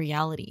are a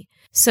reality.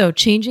 So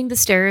changing the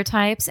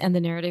stereotypes and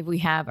the narrative we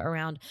have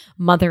around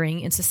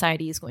mothering in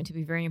society is going to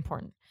be very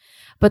important.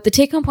 But the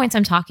take-home points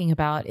I'm talking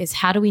about is,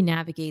 how do we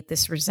navigate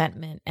this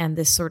resentment and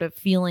this sort of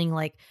feeling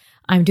like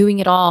I'm doing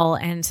it all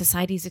and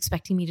society is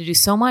expecting me to do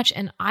so much,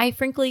 and I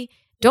frankly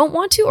don't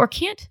want to or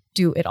can't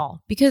do it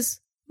all, because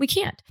we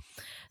can't.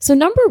 So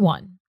number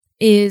one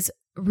is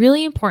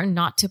really important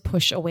not to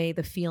push away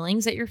the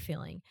feelings that you're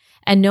feeling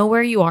and know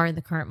where you are in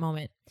the current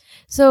moment.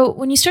 So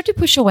when you start to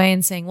push away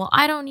and saying, well,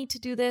 I don't need to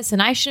do this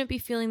and I shouldn't be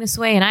feeling this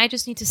way and I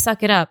just need to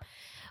suck it up.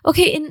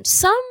 Okay, in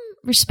some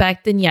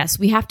respect, then yes,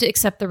 we have to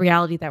accept the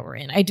reality that we're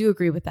in. I do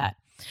agree with that.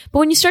 But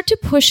when you start to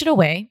push it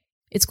away,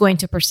 it's going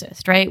to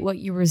persist, right? What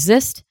you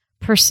resist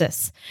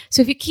persists.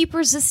 So if you keep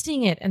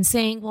resisting it and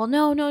saying, well,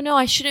 no,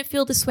 I shouldn't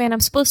feel this way and I'm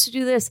supposed to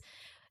do this,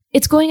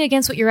 it's going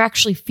against what you're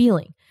actually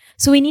feeling.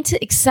 So we need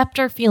to accept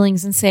our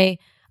feelings and say,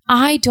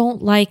 I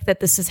don't like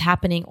that this is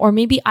happening, or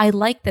maybe I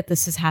like that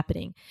this is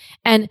happening.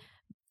 And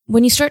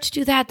when you start to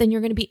do that, then you're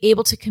going to be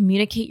able to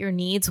communicate your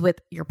needs with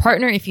your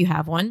partner if you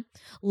have one,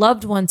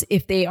 loved ones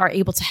if they are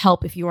able to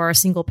help if you are a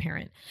single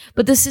parent.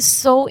 But this is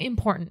so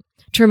important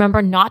to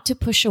remember not to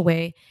push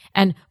away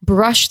and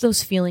brush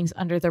those feelings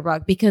under the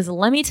rug, because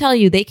let me tell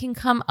you, they can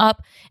come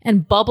up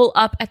and bubble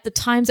up at the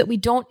times that we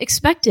don't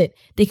expect it.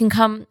 They can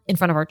come in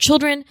front of our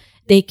children.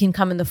 They can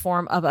come in the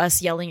form of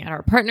us yelling at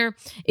our partner.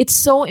 It's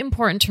so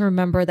important to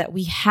remember that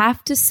we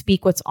have to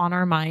speak what's on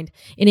our mind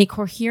in a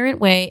coherent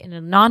way, in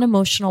a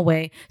non-emotional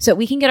way, so that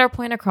we can get our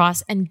point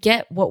across and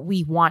get what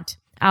we want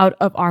out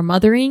of our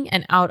mothering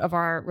and out of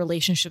our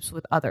relationships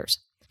with others.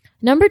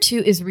 Number two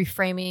is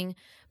reframing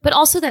but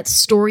also that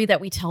story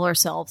that we tell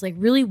ourselves, like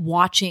really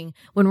watching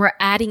when we're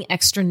adding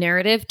extra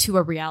narrative to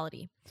a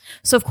reality.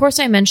 So of course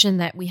I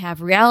mentioned that we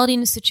have reality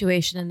in a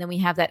situation, and then we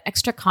have that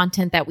extra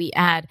content that we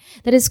add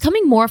that is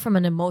coming more from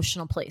an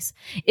emotional place.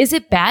 Is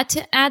it bad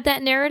to add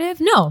that narrative?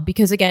 No,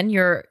 because again,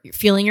 you're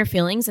feeling your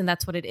feelings and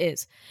that's what it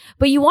is.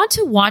 But you want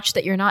to watch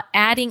that you're not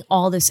adding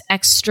all this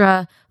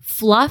extra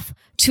fluff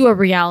to a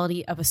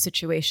reality of a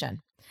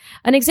situation.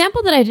 An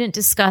example that I didn't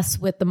discuss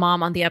with the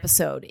mom on the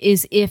episode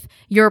is if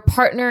your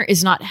partner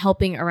is not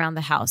helping around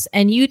the house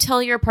and you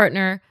tell your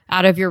partner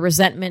out of your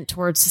resentment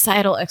towards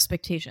societal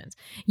expectations,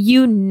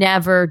 you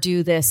never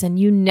do this and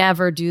you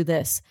never do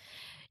this.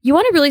 You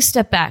want to really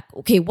step back.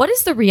 Okay, what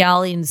is the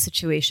reality in the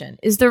situation?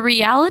 Is the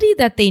reality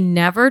that they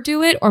never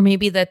do it, or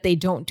maybe that they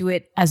don't do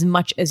it as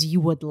much as you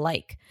would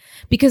like?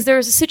 Because there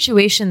is a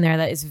situation there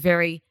that is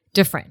very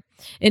different.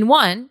 In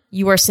one,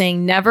 you are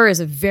saying never is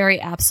a very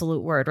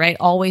absolute word, right?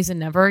 Always and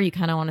never. You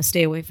kind of want to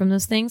stay away from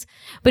those things.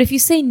 But if you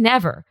say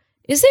never,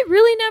 is it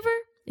really never?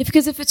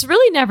 Because if it's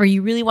really never,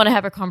 you really want to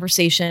have a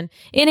conversation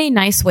in a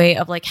nice way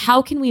of like,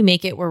 how can we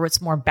make it where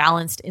it's more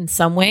balanced in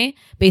some way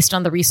based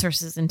on the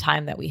resources and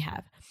time that we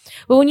have?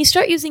 But when you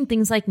start using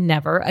things like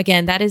never,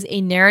 again, that is a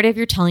narrative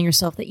you're telling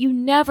yourself that you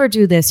never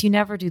do this, you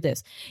never do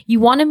this. You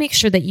want to make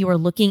sure that you are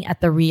looking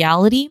at the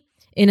reality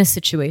in a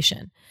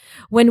situation.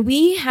 When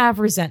we have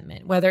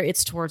resentment, whether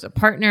it's towards a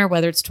partner,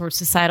 whether it's towards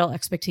societal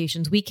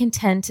expectations, we can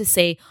tend to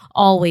say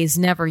always,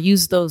 never,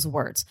 use those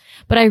words.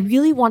 But I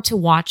really want to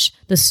watch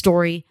the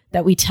story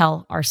that we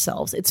tell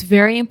ourselves. It's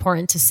very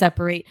important to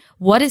separate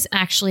what is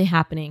actually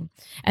happening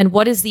and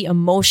what is the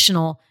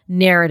emotional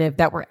narrative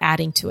that we're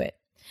adding to it.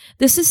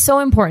 This is so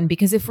important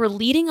because if we're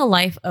leading a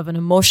life of an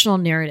emotional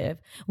narrative,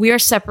 we are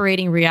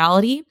separating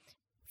reality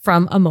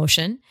from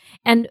emotion,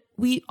 and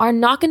we are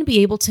not going to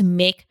be able to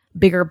make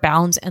bigger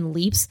bounds and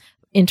leaps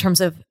in terms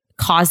of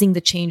causing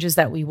the changes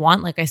that we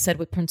want, like I said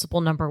with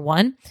principle number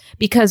 1,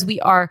 because we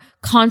are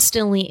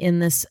constantly in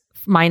this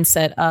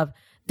mindset of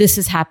this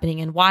is happening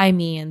and why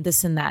me and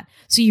this and that.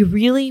 So you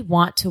really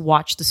want to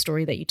watch the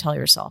story that you tell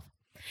yourself.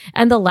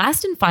 And the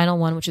last and final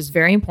one, which is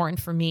very important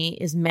for me,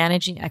 is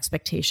managing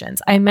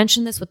expectations. I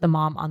mentioned this with the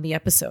mom on the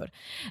episode.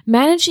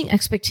 Managing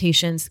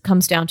expectations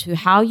comes down to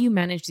how you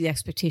manage the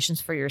expectations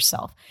for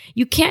yourself.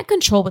 You can't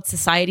control what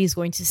society is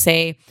going to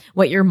say,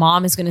 what your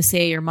mom is going to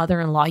say, your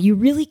mother-in-law. You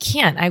really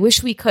can't. I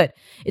wish we could.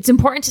 It's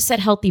important to set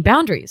healthy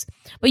boundaries,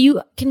 but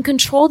you can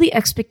control the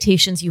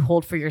expectations you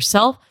hold for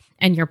yourself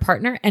and your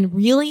partner and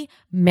really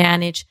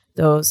manage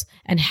those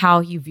and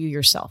how you view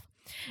yourself.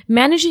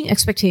 Managing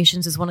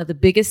expectations is one of the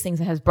biggest things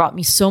that has brought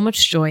me so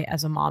much joy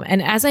as a mom.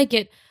 And as I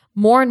get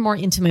more and more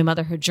into my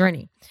motherhood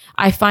journey,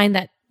 I find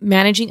that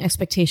managing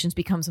expectations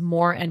becomes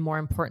more and more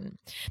important.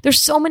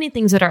 There's so many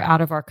things that are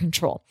out of our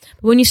control.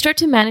 But when you start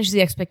to manage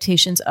the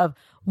expectations of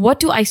what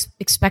do I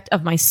expect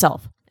of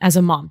myself as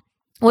a mom?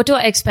 What do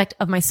I expect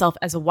of myself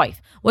as a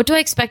wife? What do I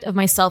expect of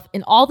myself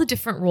in all the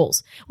different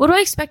roles? What do I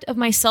expect of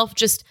myself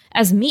just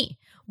as me?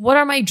 What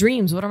are my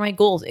dreams? What are my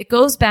goals? It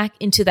goes back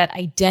into that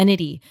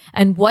identity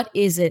and what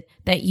is it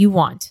that you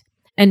want,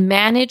 and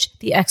manage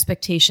the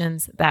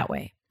expectations that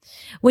way.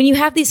 When you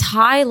have these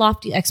high,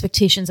 lofty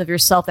expectations of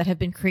yourself that have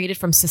been created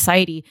from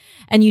society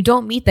and you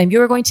don't meet them,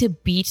 you're going to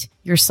beat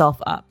yourself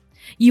up.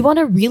 You want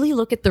to really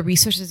look at the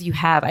resources you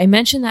have. I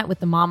mentioned that with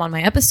the mom on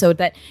my episode,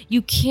 that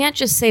you can't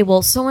just say,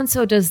 well,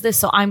 so-and-so does this,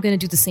 so I'm going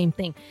to do the same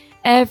thing.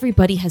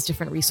 Everybody has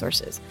different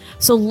resources.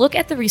 So look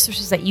at the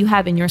resources that you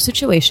have in your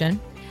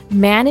situation.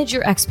 Manage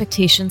your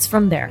expectations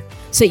from there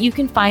so that you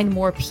can find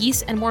more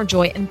peace and more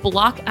joy and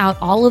block out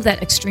all of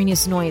that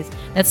extraneous noise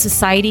that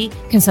society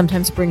can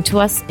sometimes bring to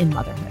us in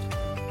motherhood.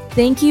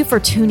 Thank you for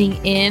tuning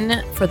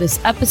in for this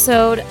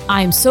episode.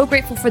 I'm so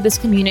grateful for this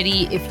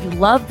community. If you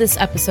love this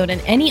episode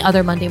and any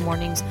other Monday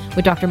Mornings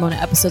with Dr. Mona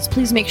episodes,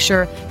 please make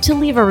sure to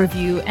leave a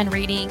review and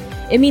rating.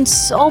 It means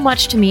so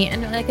much to me.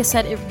 And like I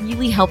said, it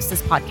really helps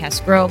this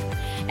podcast grow.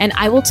 And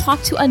I will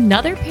talk to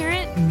another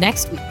parent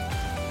next week.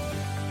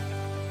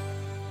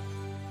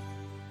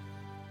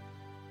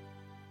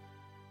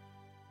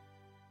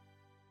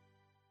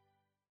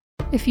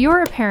 If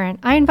you're a parent,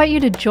 I invite you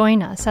to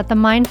join us at the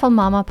Mindful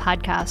Mama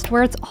podcast,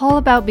 where it's all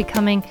about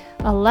becoming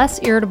a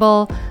less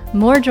irritable,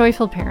 more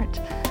joyful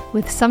parent.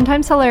 With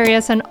sometimes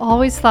hilarious and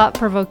always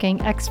thought-provoking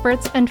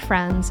experts and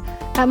friends,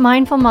 at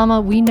Mindful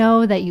Mama, we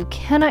know that you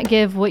cannot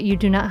give what you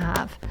do not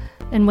have.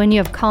 And when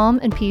you have calm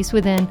and peace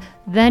within,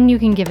 then you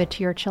can give it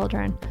to your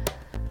children.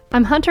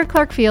 I'm Hunter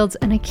Clark Fields,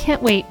 and I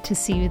can't wait to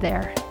see you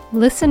there.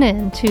 Listen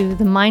in to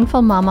the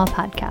Mindful Mama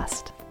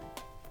podcast.